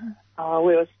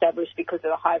 We were established because of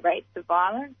the high rates of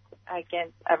violence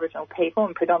against Aboriginal people,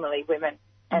 and predominantly women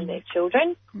and their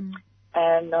children,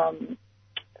 and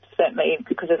certainly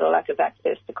because of the lack of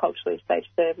access to culturally safe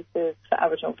services for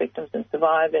Aboriginal victims and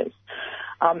survivors.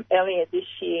 Earlier this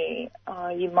year,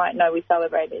 you might know we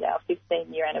celebrated our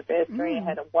 15-year anniversary and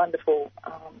had a wonderful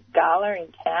gala in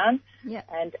town. Yeah.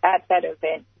 And at that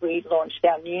event, we launched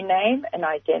our new name and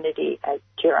identity as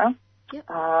GERA. Yep.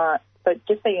 But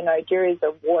just so you know, GERA is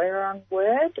a Woiwurrung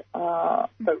word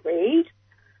for reed.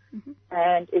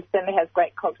 And it certainly has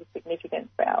great cultural significance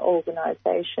for our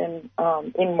organisation.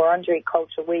 In Wurundjeri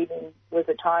culture, weaving was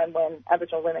a time when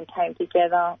Aboriginal women came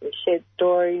together, we shared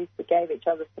stories, we gave each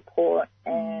other support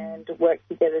and worked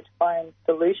together to find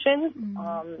solutions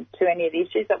to any of the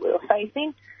issues that we were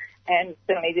facing. And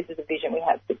certainly this is a vision we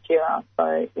have for GERA.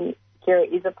 So GERA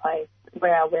is a place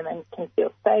where our women can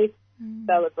feel safe,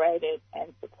 celebrated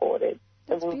and supported.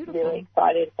 So we're really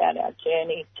excited about our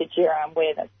journey to GERA and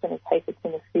where that's going to take us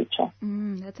in the future.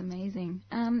 That's amazing.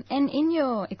 And in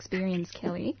your experience,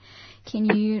 Kelly, can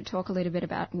you talk a little bit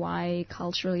about why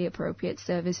culturally appropriate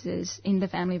services in the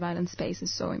family violence space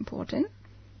is so important?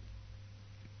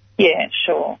 Yeah,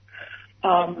 sure.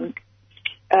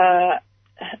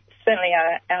 Certainly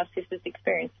our sisters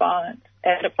experience violence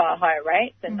at a far higher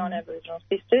rate than non-Aboriginal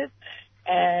sisters.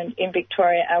 And in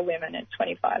Victoria, our women are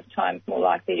 25 times more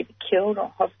likely to be killed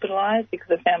or hospitalised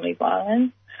because of family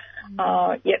violence.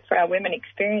 Yet for our women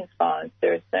experience violence,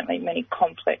 there are certainly many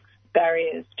complex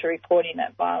barriers to reporting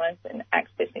that violence and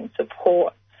accessing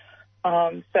support.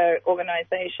 So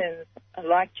organisations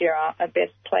like JIRA are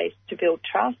best placed to build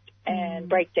trust and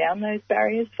break down those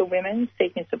barriers for women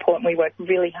seeking support, and we work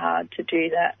really hard to do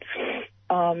that.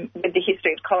 With the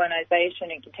history of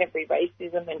colonisation and contemporary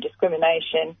racism and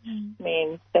discrimination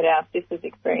means that our sisters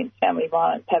experience family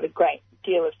violence have a great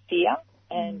deal of fear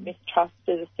and mistrust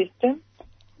of the system.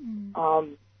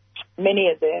 Many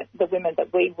of the women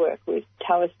that we work with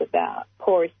tell us about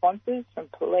poor responses from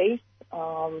police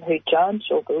who judge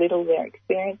or belittle their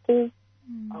experiences,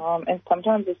 and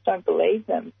sometimes just don't believe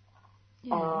them.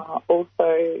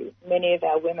 Also, many of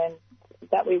our women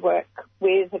that we work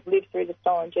with have lived through the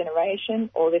stolen generation,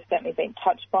 or they've certainly been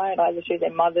touched by it, either through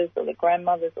their mothers or their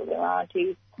grandmothers or their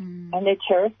aunties, and they're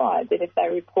terrified that if they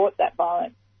report that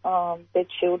violence, their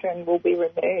children will be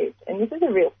removed. And this is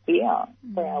a real fear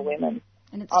for our women.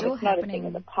 And it's still it's not happening. a thing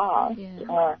of the past.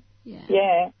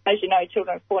 Yeah. As you know, our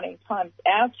children are 14 times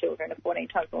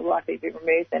more likely to be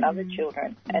removed than other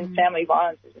children. And family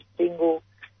violence is the single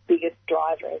biggest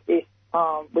driver of this,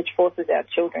 which forces our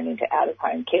children into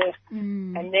out-of-home care.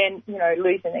 And then,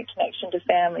 losing their connection to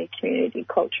family, community,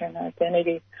 culture and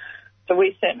identity. So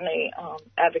we certainly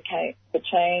advocate for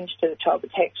change to the child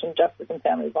protection, justice and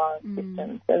family violence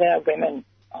system so that our women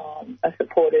are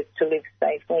supported to live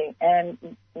safely and,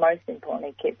 most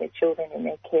importantly, keep their children in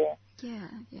their care. Yeah.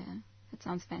 That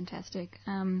sounds fantastic.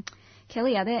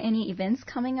 Kelly, are there any events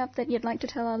coming up that you'd like to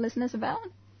tell our listeners about?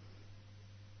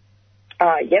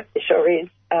 Yep, there sure is.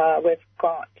 We've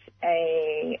got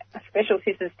a special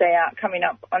Sisters Day Out coming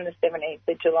up on the 17th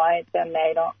of July. It's our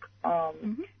NAIDOC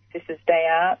Sisters Day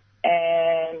Out,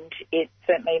 and it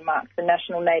certainly marks the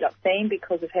national NAIDOC theme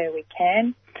because of Her We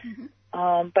Can.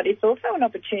 But it's also an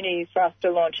opportunity for us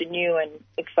to launch a new and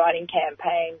exciting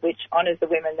campaign which honours the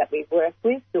women that we work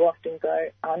with who often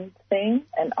go unseen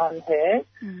and unheard,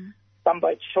 some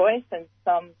by choice and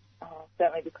some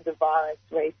certainly because of violence,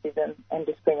 racism and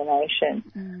discrimination.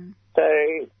 So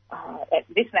at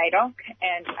this NAIDOC,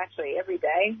 and actually every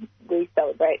day, we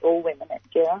celebrate all women at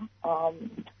JIRA,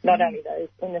 not only those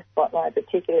in the spotlight,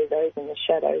 particularly those in the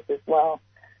shadows as well.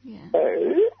 So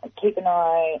keep an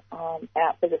eye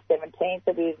out for the 17th.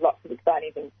 There'll be lots of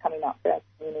exciting things coming up for our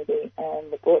community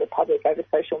and the broader public over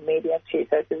social media too.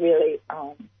 So it's a really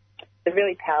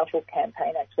powerful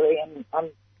campaign actually, and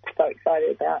I'm so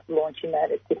excited about launching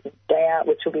that at Sisters Day Out,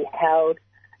 which will be held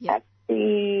at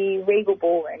the Regal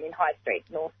Ballroom in High Street,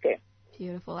 Northcote.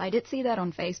 Beautiful. I did see that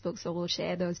on Facebook, so we'll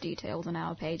share those details on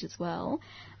our page as well.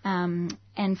 And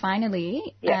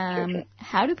finally,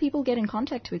 how do people get in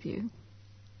contact with you?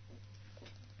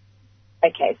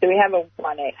 Okay, so we have a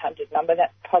 1-800 number.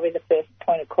 That's probably the first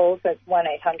point of call. So it's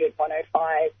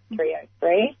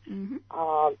 1-800-105-303.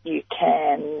 You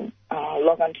can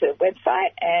log on to the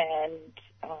website and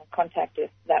contact us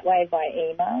that way by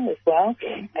email as well.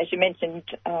 As you mentioned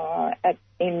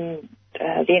in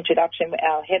the introduction,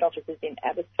 our head office is in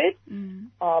Abbotsford,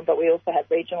 but we also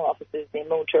have regional offices in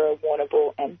Mildura,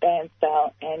 Warrnambool and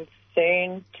Bairnsdale, and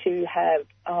soon to have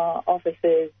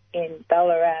offices in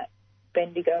Ballarat,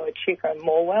 Bendigo, Echuca and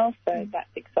Morwell, so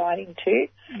that's exciting too.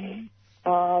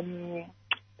 So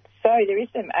there is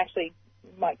some, actually,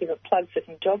 might give a plug for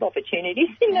some job opportunities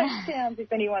in those towns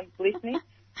if anyone's listening.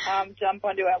 Jump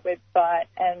onto our website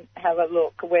and have a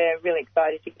look. We're really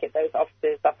excited to get those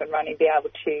offices up and running, be able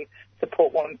to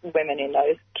support women in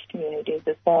those communities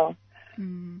as well.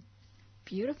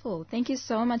 Beautiful. Thank you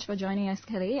so much for joining us,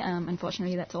 Kelly.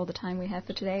 Unfortunately, that's all the time we have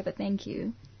for today, but thank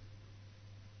you.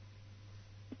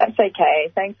 That's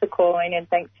okay. Thanks for calling and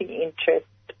thanks for your interest.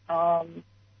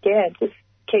 Just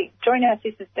join our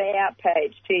Sisters Day Out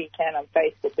page too. You can on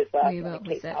Facebook as well. We will.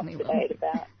 We certainly will. Keep up to date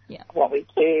about what we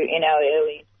do in our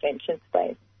early intervention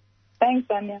space. Thanks,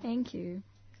 Anya. Thank you.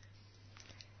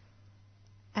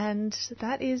 And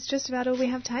that is just about all we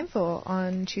have time for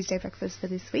on Tuesday Breakfast for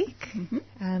this week.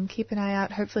 Keep an eye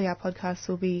out. Hopefully our podcast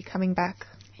will be coming back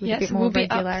with a bit more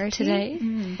regularity. Today.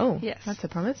 Oh, that's a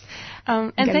promise.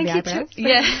 And thank you to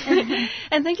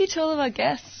and thank you to all of our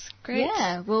guests. Great.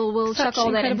 Yeah, we'll chuck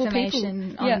all that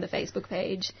information on the Facebook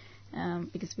page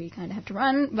because we kind of have to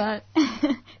run. But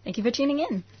thank you for tuning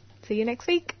in. See you next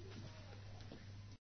week.